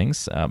those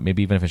things,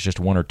 maybe even if it's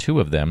just one or two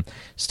of them,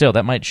 still,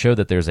 that might show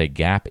that there's a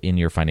gap in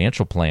your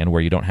financial plan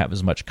where you don't have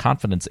as much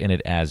confidence in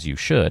it as you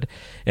should.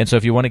 And so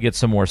if you want to get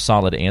some more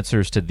solid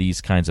answers to these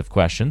kinds of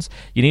questions,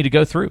 you need to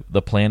go through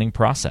the planning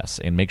process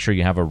and make sure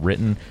you have a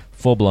written,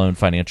 full-blown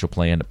financial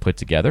plan put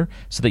together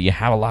so that you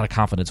have a lot of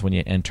confidence when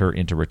you enter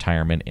into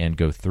retirement and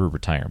go through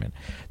retirement.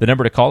 The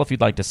number to call if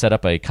you'd like to set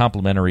up a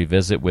complimentary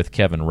visit with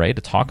Kevin Ray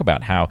to talk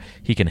about how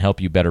he can help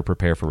you better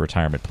prepare for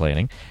retirement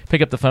planning,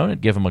 pick up the phone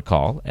and give him a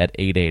call at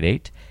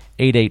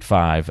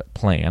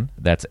 888-885-PLAN.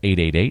 That's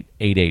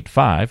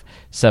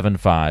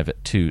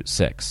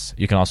 888-885-7526.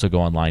 You can also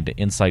go online to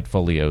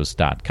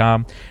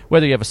insightfolios.com.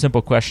 Whether you have a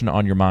simple question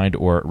on your mind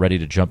or ready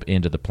to jump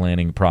into the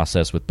planning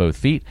process with both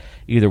feet,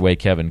 either way,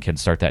 Kevin can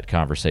start that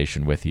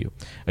conversation with you.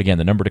 Again,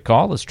 the number to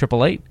call is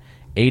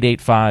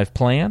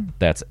 888-885-PLAN.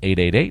 That's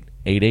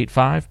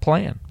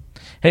 888-885-PLAN.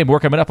 Hey, more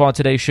coming up on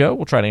today's show.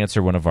 We'll try to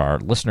answer one of our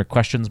listener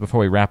questions before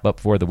we wrap up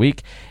for the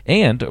week,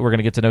 and we're going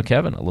to get to know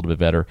Kevin a little bit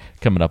better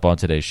coming up on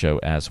today's show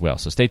as well.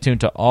 So stay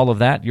tuned to all of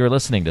that. You're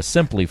listening to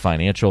Simply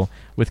Financial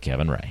with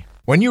Kevin Ray.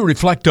 When you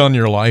reflect on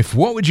your life,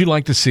 what would you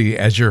like to see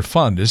as your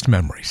fondest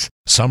memories?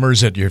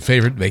 Summers at your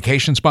favorite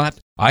vacation spot?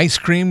 Ice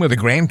cream with the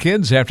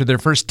grandkids after their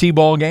first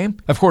T-ball game?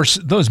 Of course,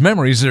 those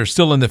memories are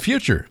still in the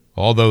future,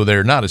 although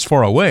they're not as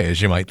far away as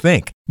you might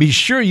think. Be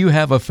sure you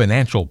have a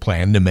financial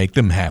plan to make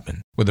them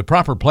happen. With the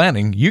proper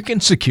planning, you can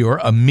secure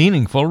a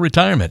meaningful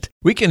retirement.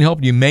 We can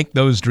help you make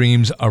those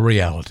dreams a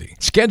reality.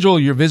 Schedule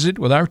your visit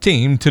with our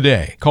team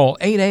today. Call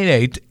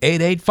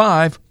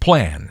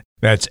 888-885-PLAN.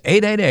 That's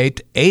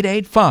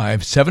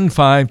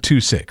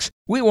 888-885-7526.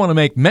 We want to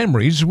make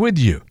memories with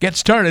you. Get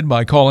started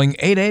by calling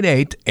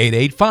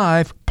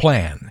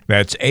 888-885-PLAN.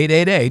 That's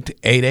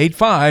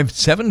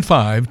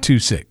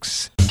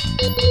 888-885-7526.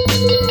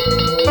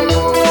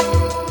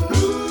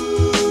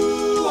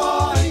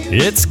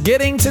 It's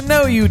getting to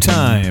know you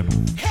time.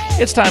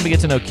 It's time to get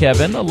to know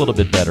Kevin a little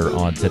bit better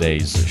on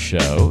today's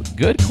show.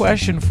 Good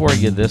question for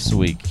you this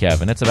week,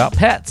 Kevin. It's about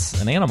pets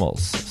and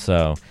animals.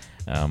 So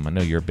I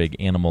know you're a big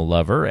animal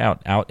lover,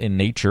 out in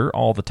nature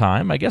all the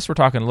time. I guess we're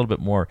talking a little bit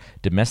more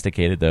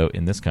domesticated, though,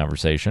 in this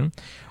conversation.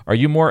 Are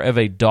you more of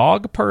a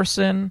dog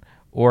person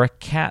or a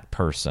cat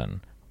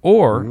person?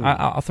 Or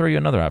I'll throw you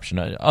another option.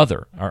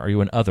 Other. Are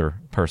you an other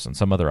person?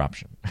 Some other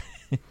option?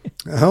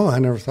 Oh, I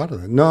never thought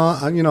of that. No,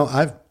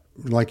 I've,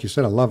 like you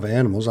said, I love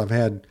animals. I've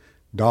had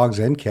dogs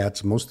and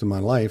cats most of my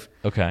life.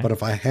 Okay. But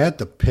if I had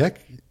to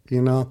pick,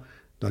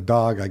 the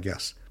dog, I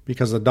guess,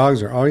 because the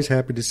dogs are always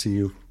happy to see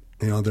you.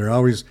 They're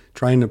always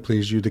trying to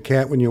please you. The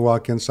cat, when you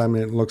walk in,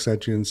 Simon looks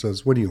at you and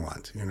says, "What do you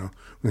want?"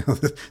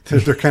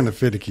 They're kind of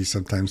finicky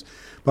sometimes.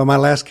 But my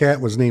last cat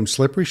was named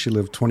Slippery. She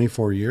lived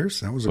 24 years.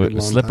 That was a good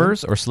long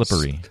Slippers time. or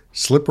Slippery?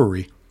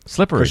 Slippery.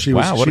 Slippery.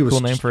 Wow, what a cool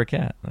name for a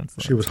cat.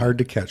 She was hard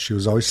to catch. She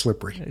was always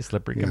slippery. Hey,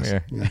 Slippery, come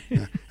here.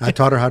 Yeah. I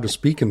taught her how to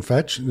speak and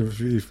fetch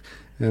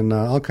and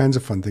all kinds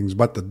of fun things.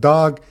 But the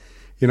dog,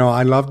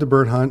 I love to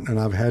bird hunt, and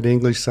I've had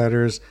English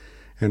setters,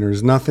 and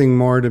there's nothing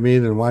more to me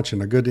than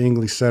watching a good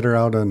English setter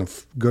out on a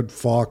good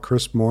fall,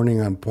 crisp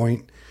morning on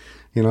point,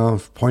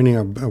 pointing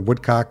a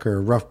woodcock or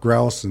a rough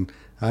grouse, and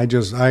I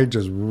just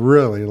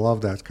really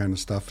love that kind of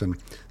stuff. And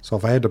so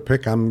if I had to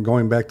pick, I'm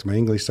going back to my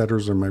English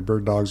setters or my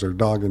bird dogs or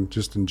dog and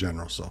just in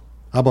general. So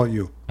how about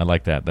you? I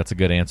like that. That's a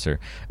good answer.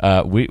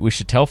 We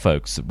should tell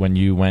folks when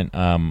you went,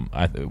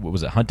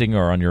 was it hunting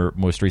or on your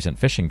most recent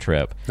fishing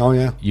trip? Oh,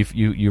 yeah.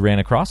 You ran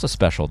across a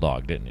special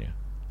dog, didn't you?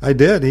 I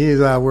did.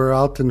 We're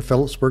out in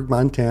Phillipsburg,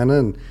 Montana,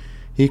 and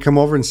he come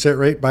over and sat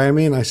right by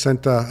me, and I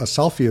sent a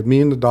selfie of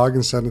me and the dog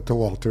and sent it to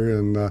Walter,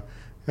 and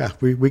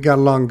we got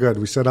along good.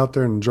 We sat out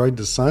there and enjoyed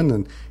the sun,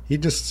 and he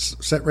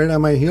just sat right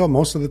on my heel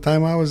most of the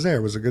time I was there.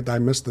 It was a good. I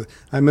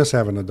miss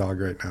having a dog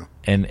right now.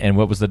 And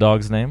what was the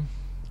dog's name?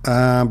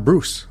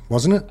 Bruce,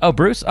 wasn't it? Oh,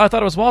 Bruce. Oh, I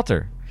thought it was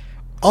Walter.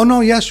 Oh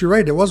no, yes, you're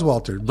right. It was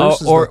Walter.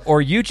 Bruce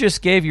or you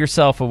just gave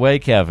yourself away,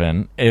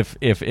 Kevin. If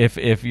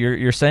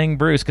you're saying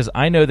Bruce, because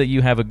I know that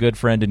you have a good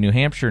friend in New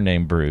Hampshire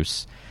named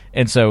Bruce,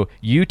 and so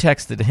you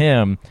texted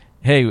him,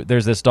 "Hey,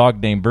 there's this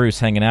dog named Bruce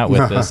hanging out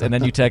with us," and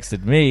then you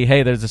texted me,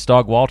 "Hey, there's this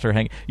dog Walter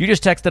hanging." You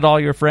just texted all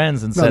your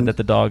friends and said that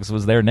the dog's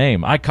was their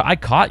name. I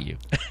caught you.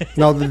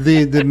 No,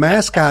 the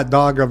mascot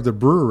dog of the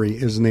brewery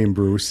is named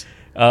Bruce.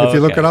 Oh, if you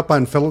look it up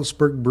on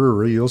Phillipsburg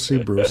Brewery, you'll see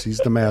Bruce. He's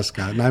the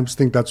mascot, and I just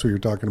think that's what you're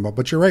talking about.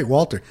 But you're right,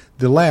 Walter,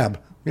 the lab.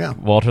 Yeah,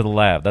 Walter the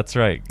lab. That's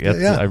right.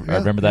 I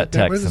remember that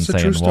text and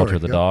saying Walter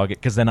the dog,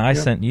 because then I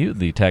sent you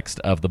the text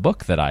of the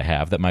book that I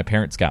have that my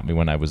parents got me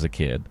when I was a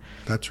kid.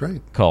 That's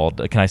right.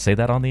 Called. Can I say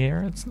that on the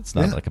air? It's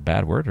not like a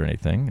bad word or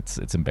anything.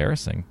 It's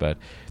embarrassing, but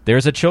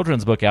there's a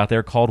children's book out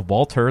there called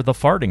Walter the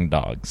Farting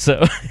Dog.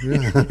 So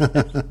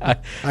I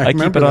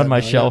keep it on my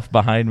shelf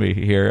behind me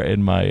here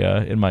in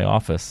my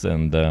office,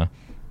 and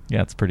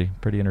it's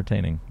pretty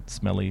entertaining.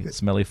 Smelly,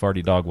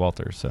 farty dog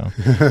Walter. So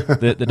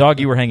the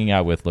dog you were hanging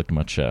out with looked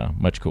much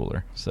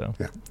cooler. So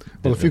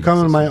well, if you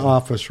come in my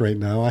office right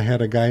now, I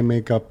had a guy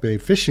make up a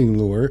fishing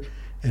lure,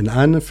 and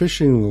on the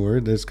fishing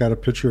lure, there's got a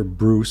picture of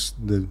Bruce,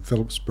 the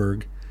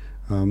Phillipsburg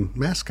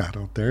mascot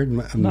out there. And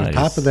nice.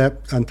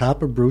 on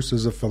top of Bruce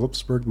is a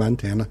Phillipsburg,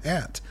 Montana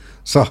hat.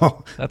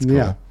 So that's cool.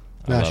 Yeah.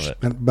 I love it.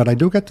 But I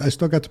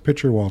still got the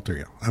picture of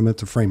Walter. I meant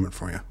to frame it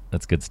for you.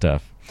 That's good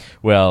stuff.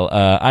 Well,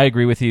 I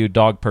agree with you.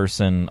 Dog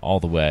person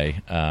all the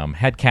way.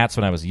 Had cats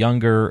when I was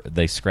younger.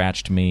 They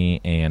scratched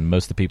me, and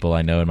most of the people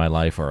I know in my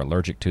life are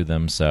allergic to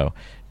them. So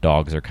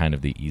dogs are kind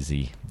of the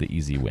easy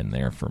win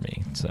there for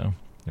me. So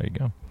there you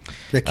go.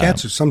 The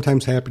cats are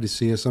sometimes happy to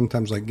see you,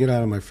 sometimes like, get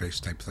out of my face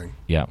type thing.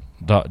 Yeah.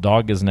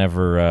 Dog is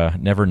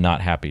never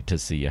not happy to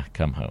see you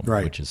come home,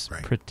 right, which is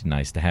pretty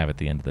nice to have at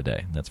the end of the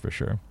day. That's for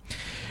sure.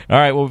 All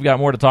right, well, we've got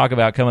more to talk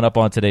about coming up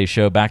on today's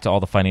show. Back to all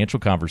the financial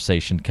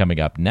conversation coming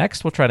up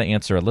next. We'll try to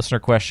answer a listener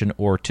question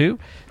or two,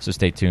 so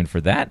stay tuned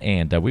for that,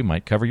 and we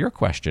might cover your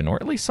question, or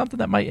at least something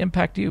that might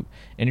impact you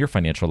in your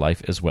financial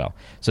life as well.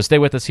 So stay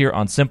with us here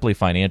on Simply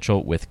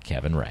Financial with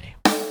Kevin Ray.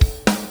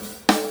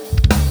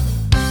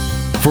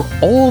 For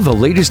all the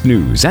latest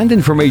news and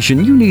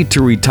information you need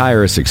to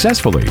retire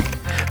successfully,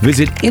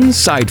 visit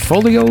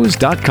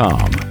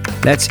InsightFolios.com.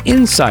 That's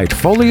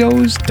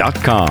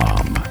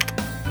InsightFolios.com.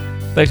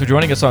 Thanks for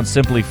joining us on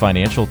Simply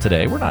Financial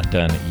today. We're not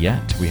done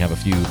yet. We have a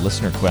few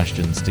listener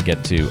questions to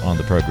get to on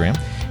the program.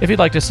 If you'd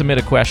like to submit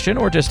a question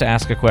or just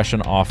ask a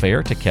question off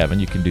air to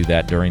Kevin, you can do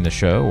that during the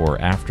show or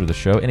after the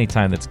show,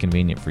 anytime that's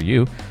convenient for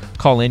you.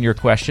 Call in your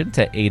question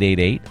to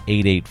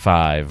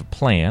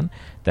 888-885-PLAN.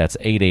 That's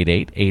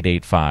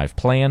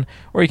 888-885-PLAN.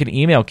 Or you can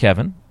email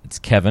Kevin. It's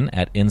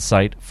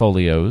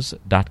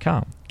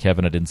kevin@insightfolios.com.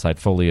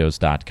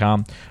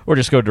 kevin@insightfolios.com. Or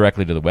just go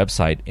directly to the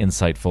website,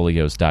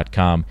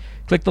 insightfolios.com.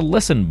 Click the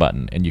listen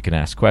button, and you can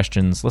ask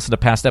questions, listen to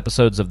past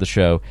episodes of the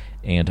show,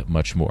 and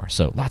much more.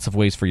 So lots of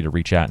ways for you to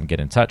reach out and get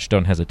in touch.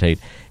 Don't hesitate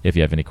if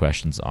you have any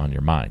questions on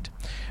your mind.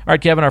 All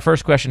right, Kevin, our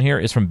first question here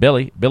is from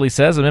Billy. Billy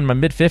says, I'm in my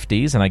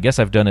mid-50s, and I guess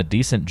I've done a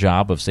decent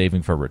job of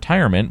saving for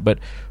retirement, but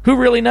who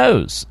really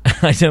knows?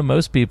 I know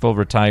most people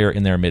retire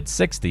in their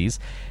mid-60s,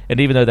 and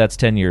even though that's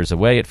 10 years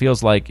away, it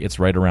feels like it's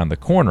right around the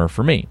corner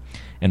for me,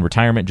 and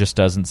retirement just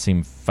doesn't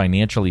seem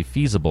financially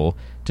feasible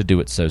to do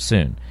it so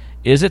soon.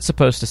 Is it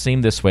supposed to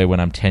seem this way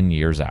when I'm 10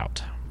 years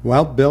out?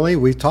 Well, Billy,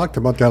 we talked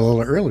about that a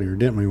little earlier,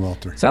 didn't we,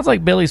 Walter? Sounds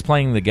like Billy's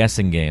playing the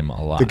guessing game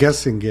a lot. The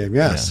guessing game,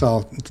 yeah.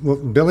 So, well,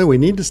 Billy, we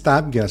need to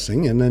stop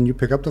guessing, and then you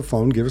pick up the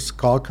phone, give us a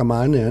call, come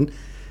on in,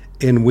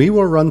 and we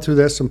will run through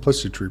that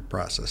simplicity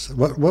process.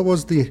 What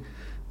was the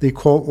the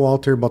quote,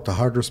 Walter, about the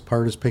hardest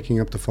part is picking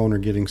up the phone or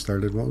getting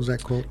started. What was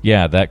that quote?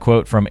 Yeah, that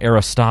quote from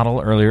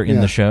Aristotle earlier in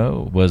the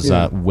show was,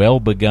 well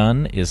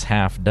begun is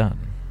half done.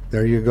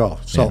 There you go.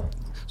 So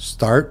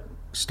start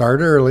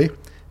early,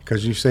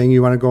 because you're saying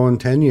you want to go in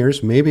 10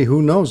 years. Maybe,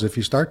 who knows, if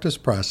you start this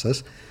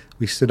process,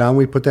 we sit down,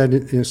 we put that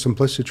in a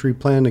simplicity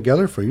plan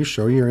together for you,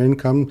 show your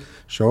income,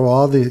 show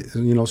all the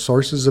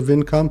sources of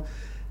income,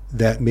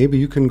 that maybe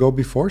you can go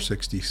before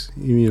 60s,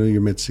 your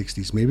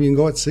mid-60s. Maybe you can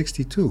go at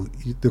 62.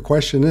 The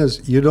question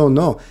is, you don't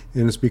know,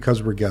 and it's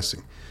because we're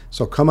guessing.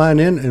 So come on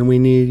in, and we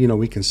need,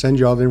 we can send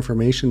you all the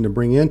information to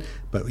bring in,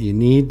 but you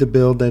need to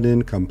build that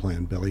income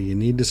plan, Billy. You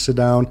need to sit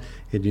down,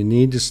 and you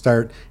need to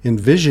start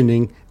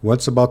envisioning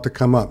what's about to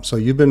come up. So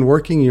you've been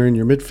working, you're in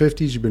your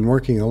mid-50s, you've been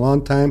working a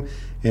long time,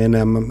 and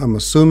I'm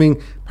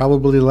assuming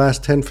probably the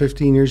last 10,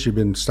 15 years you've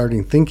been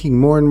starting thinking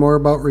more and more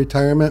about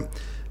retirement.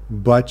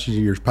 But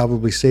you're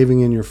probably saving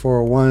in your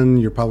 401,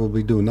 you're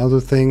probably doing other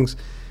things.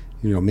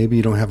 Maybe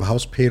you don't have a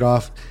house paid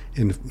off,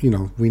 and,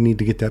 we need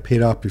to get that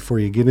paid off before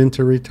you get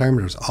into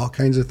retirement. There's all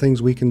kinds of things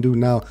we can do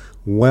now,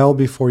 well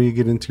before you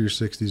get into your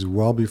 60s,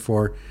 well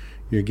before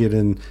you're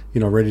getting,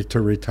 ready to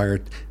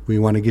retire. We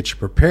want to get you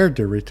prepared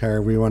to retire.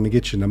 We want to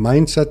get you in the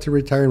mindset to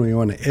retire, and we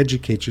want to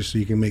educate you so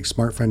you can make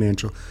smart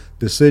financial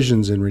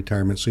decisions in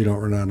retirement so you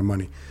don't run out of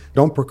money.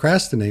 Don't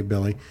procrastinate,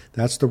 Billy.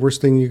 That's the worst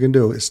thing you can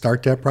do, is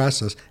start that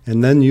process,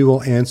 and then you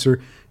will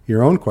answer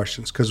your own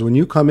questions. Because when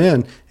you come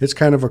in, it's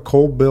kind of a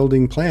cold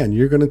building plan.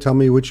 You're going to tell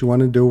me what you want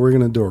to do. We're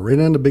going to do it right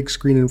on the big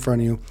screen in front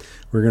of you.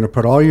 We're going to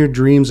put all your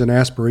dreams and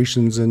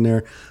aspirations in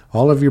there,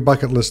 all of your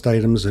bucket list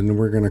items, and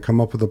we're going to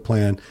come up with a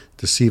plan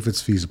to see if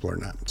it's feasible or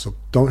not. So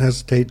don't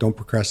hesitate. Don't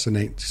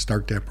procrastinate.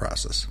 Start that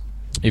process.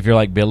 If you're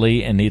like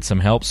Billy and need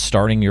some help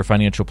starting your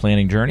financial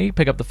planning journey,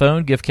 pick up the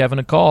phone, give Kevin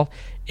a call.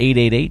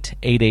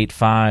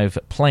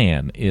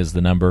 888-885-PLAN is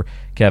the number.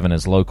 Kevin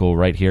is local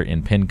right here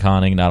in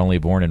Pinconning, not only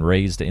born and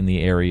raised in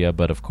the area,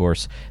 but of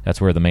course that's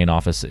where the main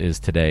office is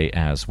today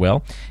as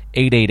well.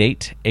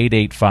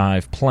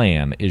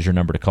 888-885-PLAN is your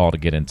number to call to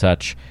get in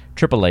touch.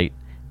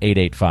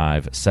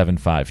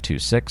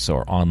 888-885-7526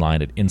 or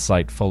online at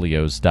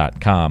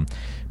insightfolios.com.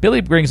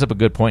 Billy brings up a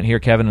good point here,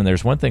 Kevin, and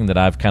there's one thing that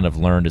I've kind of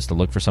learned is to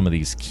look for some of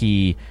these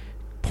key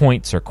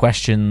points or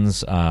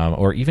questions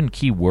or even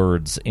key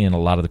words in a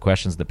lot of the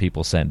questions that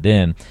people send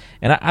in.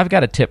 And I've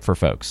got a tip for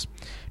folks.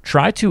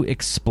 Try to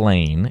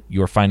explain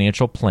your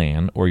financial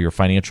plan or your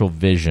financial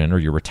vision or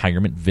your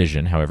retirement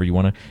vision, however you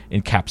want to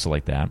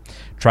encapsulate that.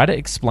 Try to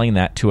explain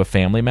that to a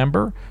family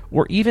member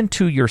or even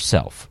to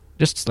yourself.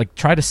 Just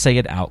try to say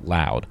it out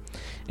loud.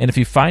 And if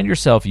you find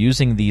yourself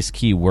using these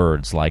key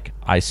words like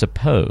I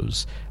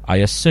suppose, I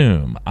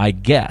assume, I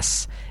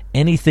guess,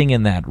 anything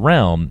in that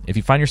realm, if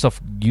you find yourself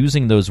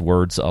using those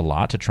words a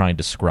lot to try and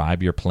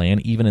describe your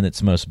plan, even in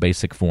its most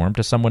basic form,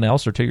 to someone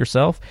else or to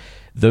yourself,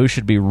 those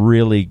should be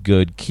really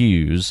good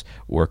cues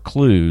or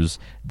clues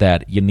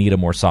that you need a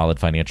more solid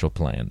financial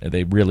plan.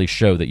 They really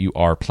show that you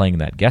are playing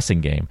that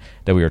guessing game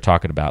that we were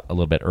talking about a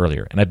little bit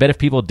earlier. And I bet if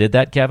people did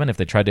that, Kevin, if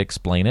they tried to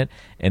explain it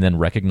and then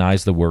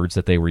recognize the words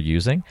that they were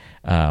using,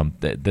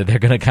 they're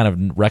going to kind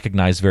of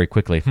recognize very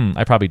quickly,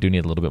 I probably do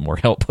need a little bit more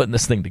help putting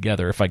this thing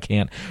together if I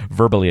can't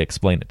verbally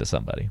explain it to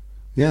somebody.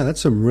 Yeah,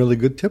 that's a really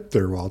good tip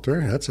there,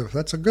 Walter.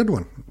 That's a good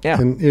one.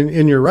 Yeah.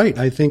 And you're right.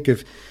 I think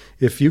if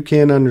you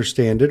can't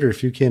understand it or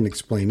if you can't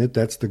explain it,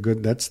 that's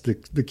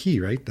the key,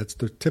 right? That's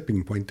the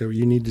tipping point there.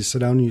 You need to sit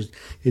down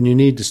and you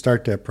need to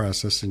start that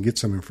process and get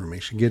some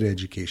information, get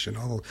education,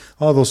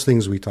 all those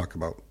things we talk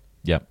about.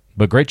 Yep.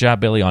 But great job,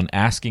 Billy, on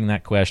asking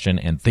that question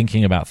and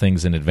thinking about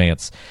things in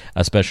advance,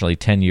 especially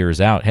 10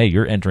 years out. Hey,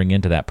 you're entering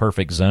into that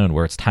perfect zone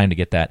where it's time to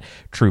get that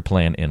true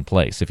plan in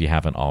place if you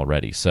haven't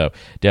already. So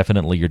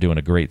definitely you're doing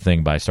a great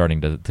thing by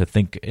starting to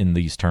think in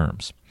these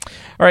terms.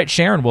 All right,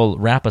 Sharon will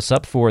wrap us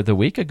up for the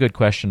week. A good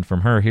question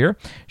from her here.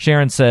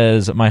 Sharon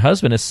says, my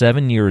husband is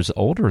 7 years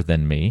older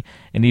than me,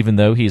 and even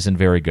though he's in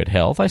very good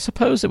health, I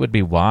suppose it would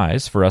be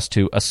wise for us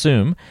to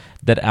assume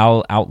that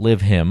I'll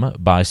outlive him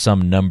by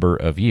some number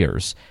of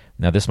years.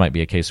 Now, this might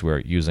be a case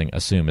where using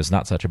assume is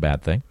not such a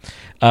bad thing.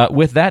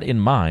 With that in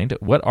mind,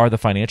 what are the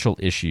financial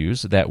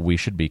issues that we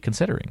should be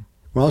considering?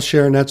 Well,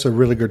 Sharon, that's a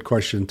really good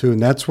question, too.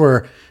 And that's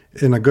where,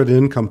 in a good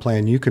income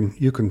plan, you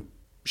can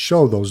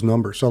show those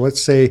numbers. So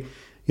let's say,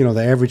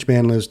 the average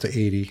man lives to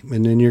 80,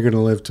 and then you're going to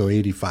live till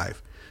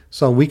 85.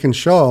 So we can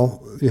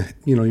show,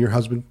 your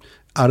husband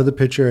out of the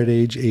picture at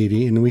age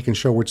 80, and we can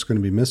show what's going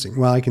to be missing.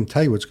 Well, I can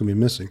tell you what's going to be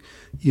missing.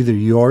 Either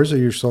yours or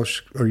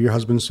your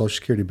husband's Social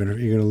Security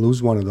benefit. You're going to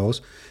lose one of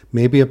those.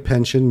 Maybe a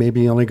pension.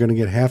 Maybe you're only going to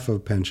get half of a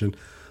pension.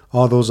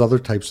 All those other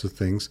types of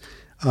things.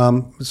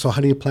 So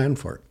how do you plan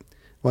for it?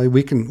 Well,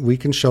 we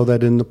can show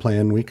that in the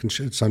plan.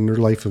 It's under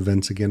life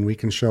events again. We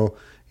can show,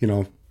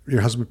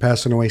 your husband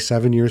passing away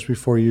 7 years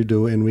before you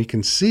do, and we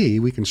can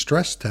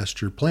stress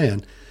test your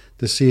plan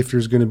to see if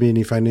there's going to be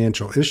any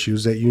financial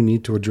issues that you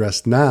need to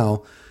address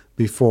now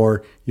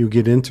before you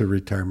get into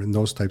retirement,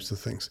 those types of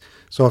things.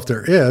 So if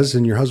there is,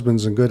 and your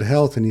husband's in good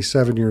health and he's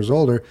 7 years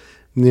older,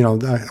 I'm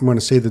going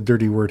to say the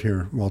dirty word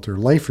here, Walter,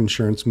 life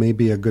insurance may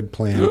be a good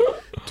plan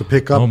to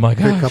pick up, Oh my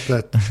pick up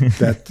gosh.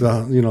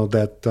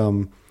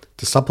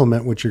 to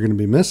supplement what you're going to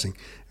be missing.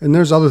 And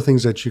there's other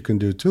things that you can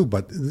do too.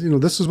 But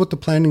this is what the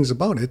planning's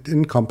about. It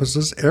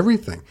encompasses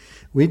everything.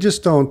 We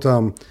just don't,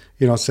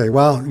 say,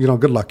 well,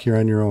 good luck. You're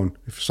on your own.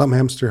 If something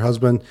happens to your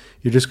husband,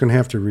 you're just going to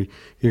have to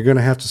you're going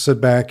to have to sit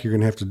back. You're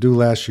going to have to do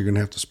less. You're going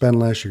to have to spend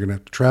less. You're going to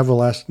have to travel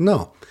less.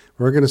 No.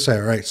 We're going to say,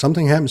 all right,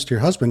 something happens to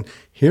your husband.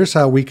 Here's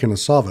how we can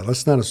solve it.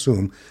 Let's not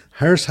assume.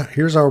 Here's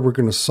how we're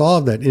going to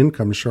solve that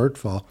income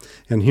shortfall.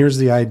 And here's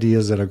the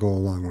ideas that go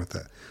along with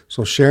it.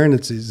 So Sharon,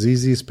 it's as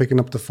easy as picking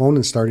up the phone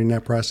and starting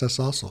that process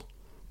also.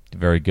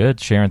 Very good.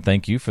 Sharon,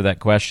 thank you for that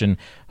question.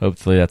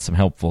 Hopefully that's some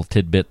helpful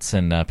tidbits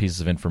and pieces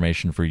of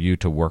information for you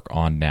to work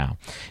on now.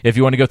 If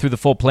you want to go through the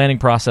full planning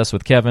process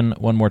with Kevin,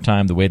 one more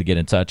time, the way to get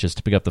in touch is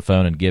to pick up the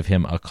phone and give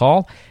him a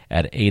call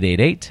at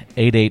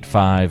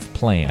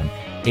 888-885-PLAN,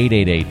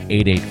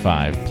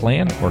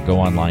 888-885-PLAN, or go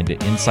online to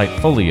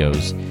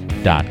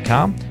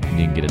insightfolios.com, and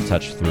you can get in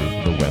touch through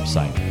the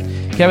website.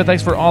 Kevin,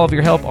 thanks for all of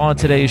your help on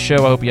today's show.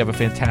 I hope you have a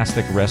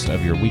fantastic rest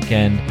of your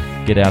weekend.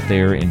 Get out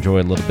there, enjoy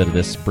a little bit of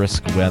this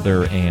brisk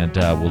weather, and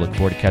we'll look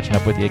forward to catching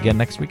up with you again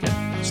next weekend.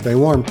 Stay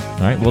warm. All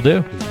right, we'll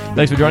do.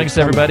 Thanks for joining us,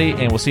 everybody,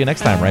 and we'll see you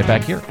next time right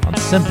back here on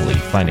Simply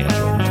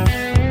Financial.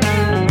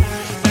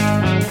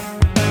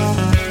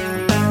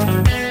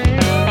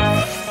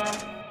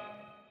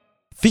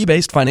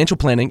 Fee-based financial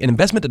planning and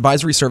investment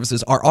advisory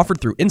services are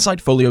offered through Insight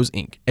Folios,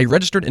 Inc., a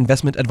registered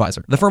investment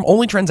advisor. The firm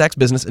only transacts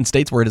business in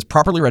states where it is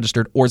properly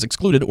registered or is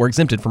excluded or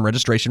exempted from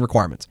registration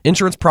requirements.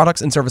 Insurance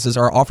products and services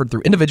are offered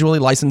through individually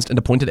licensed and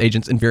appointed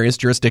agents in various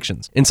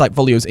jurisdictions. Insight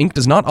Folios, Inc.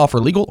 does not offer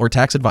legal or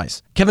tax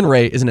advice. Kevin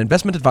Ray is an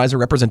investment advisor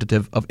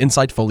representative of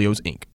Insight Folios, Inc.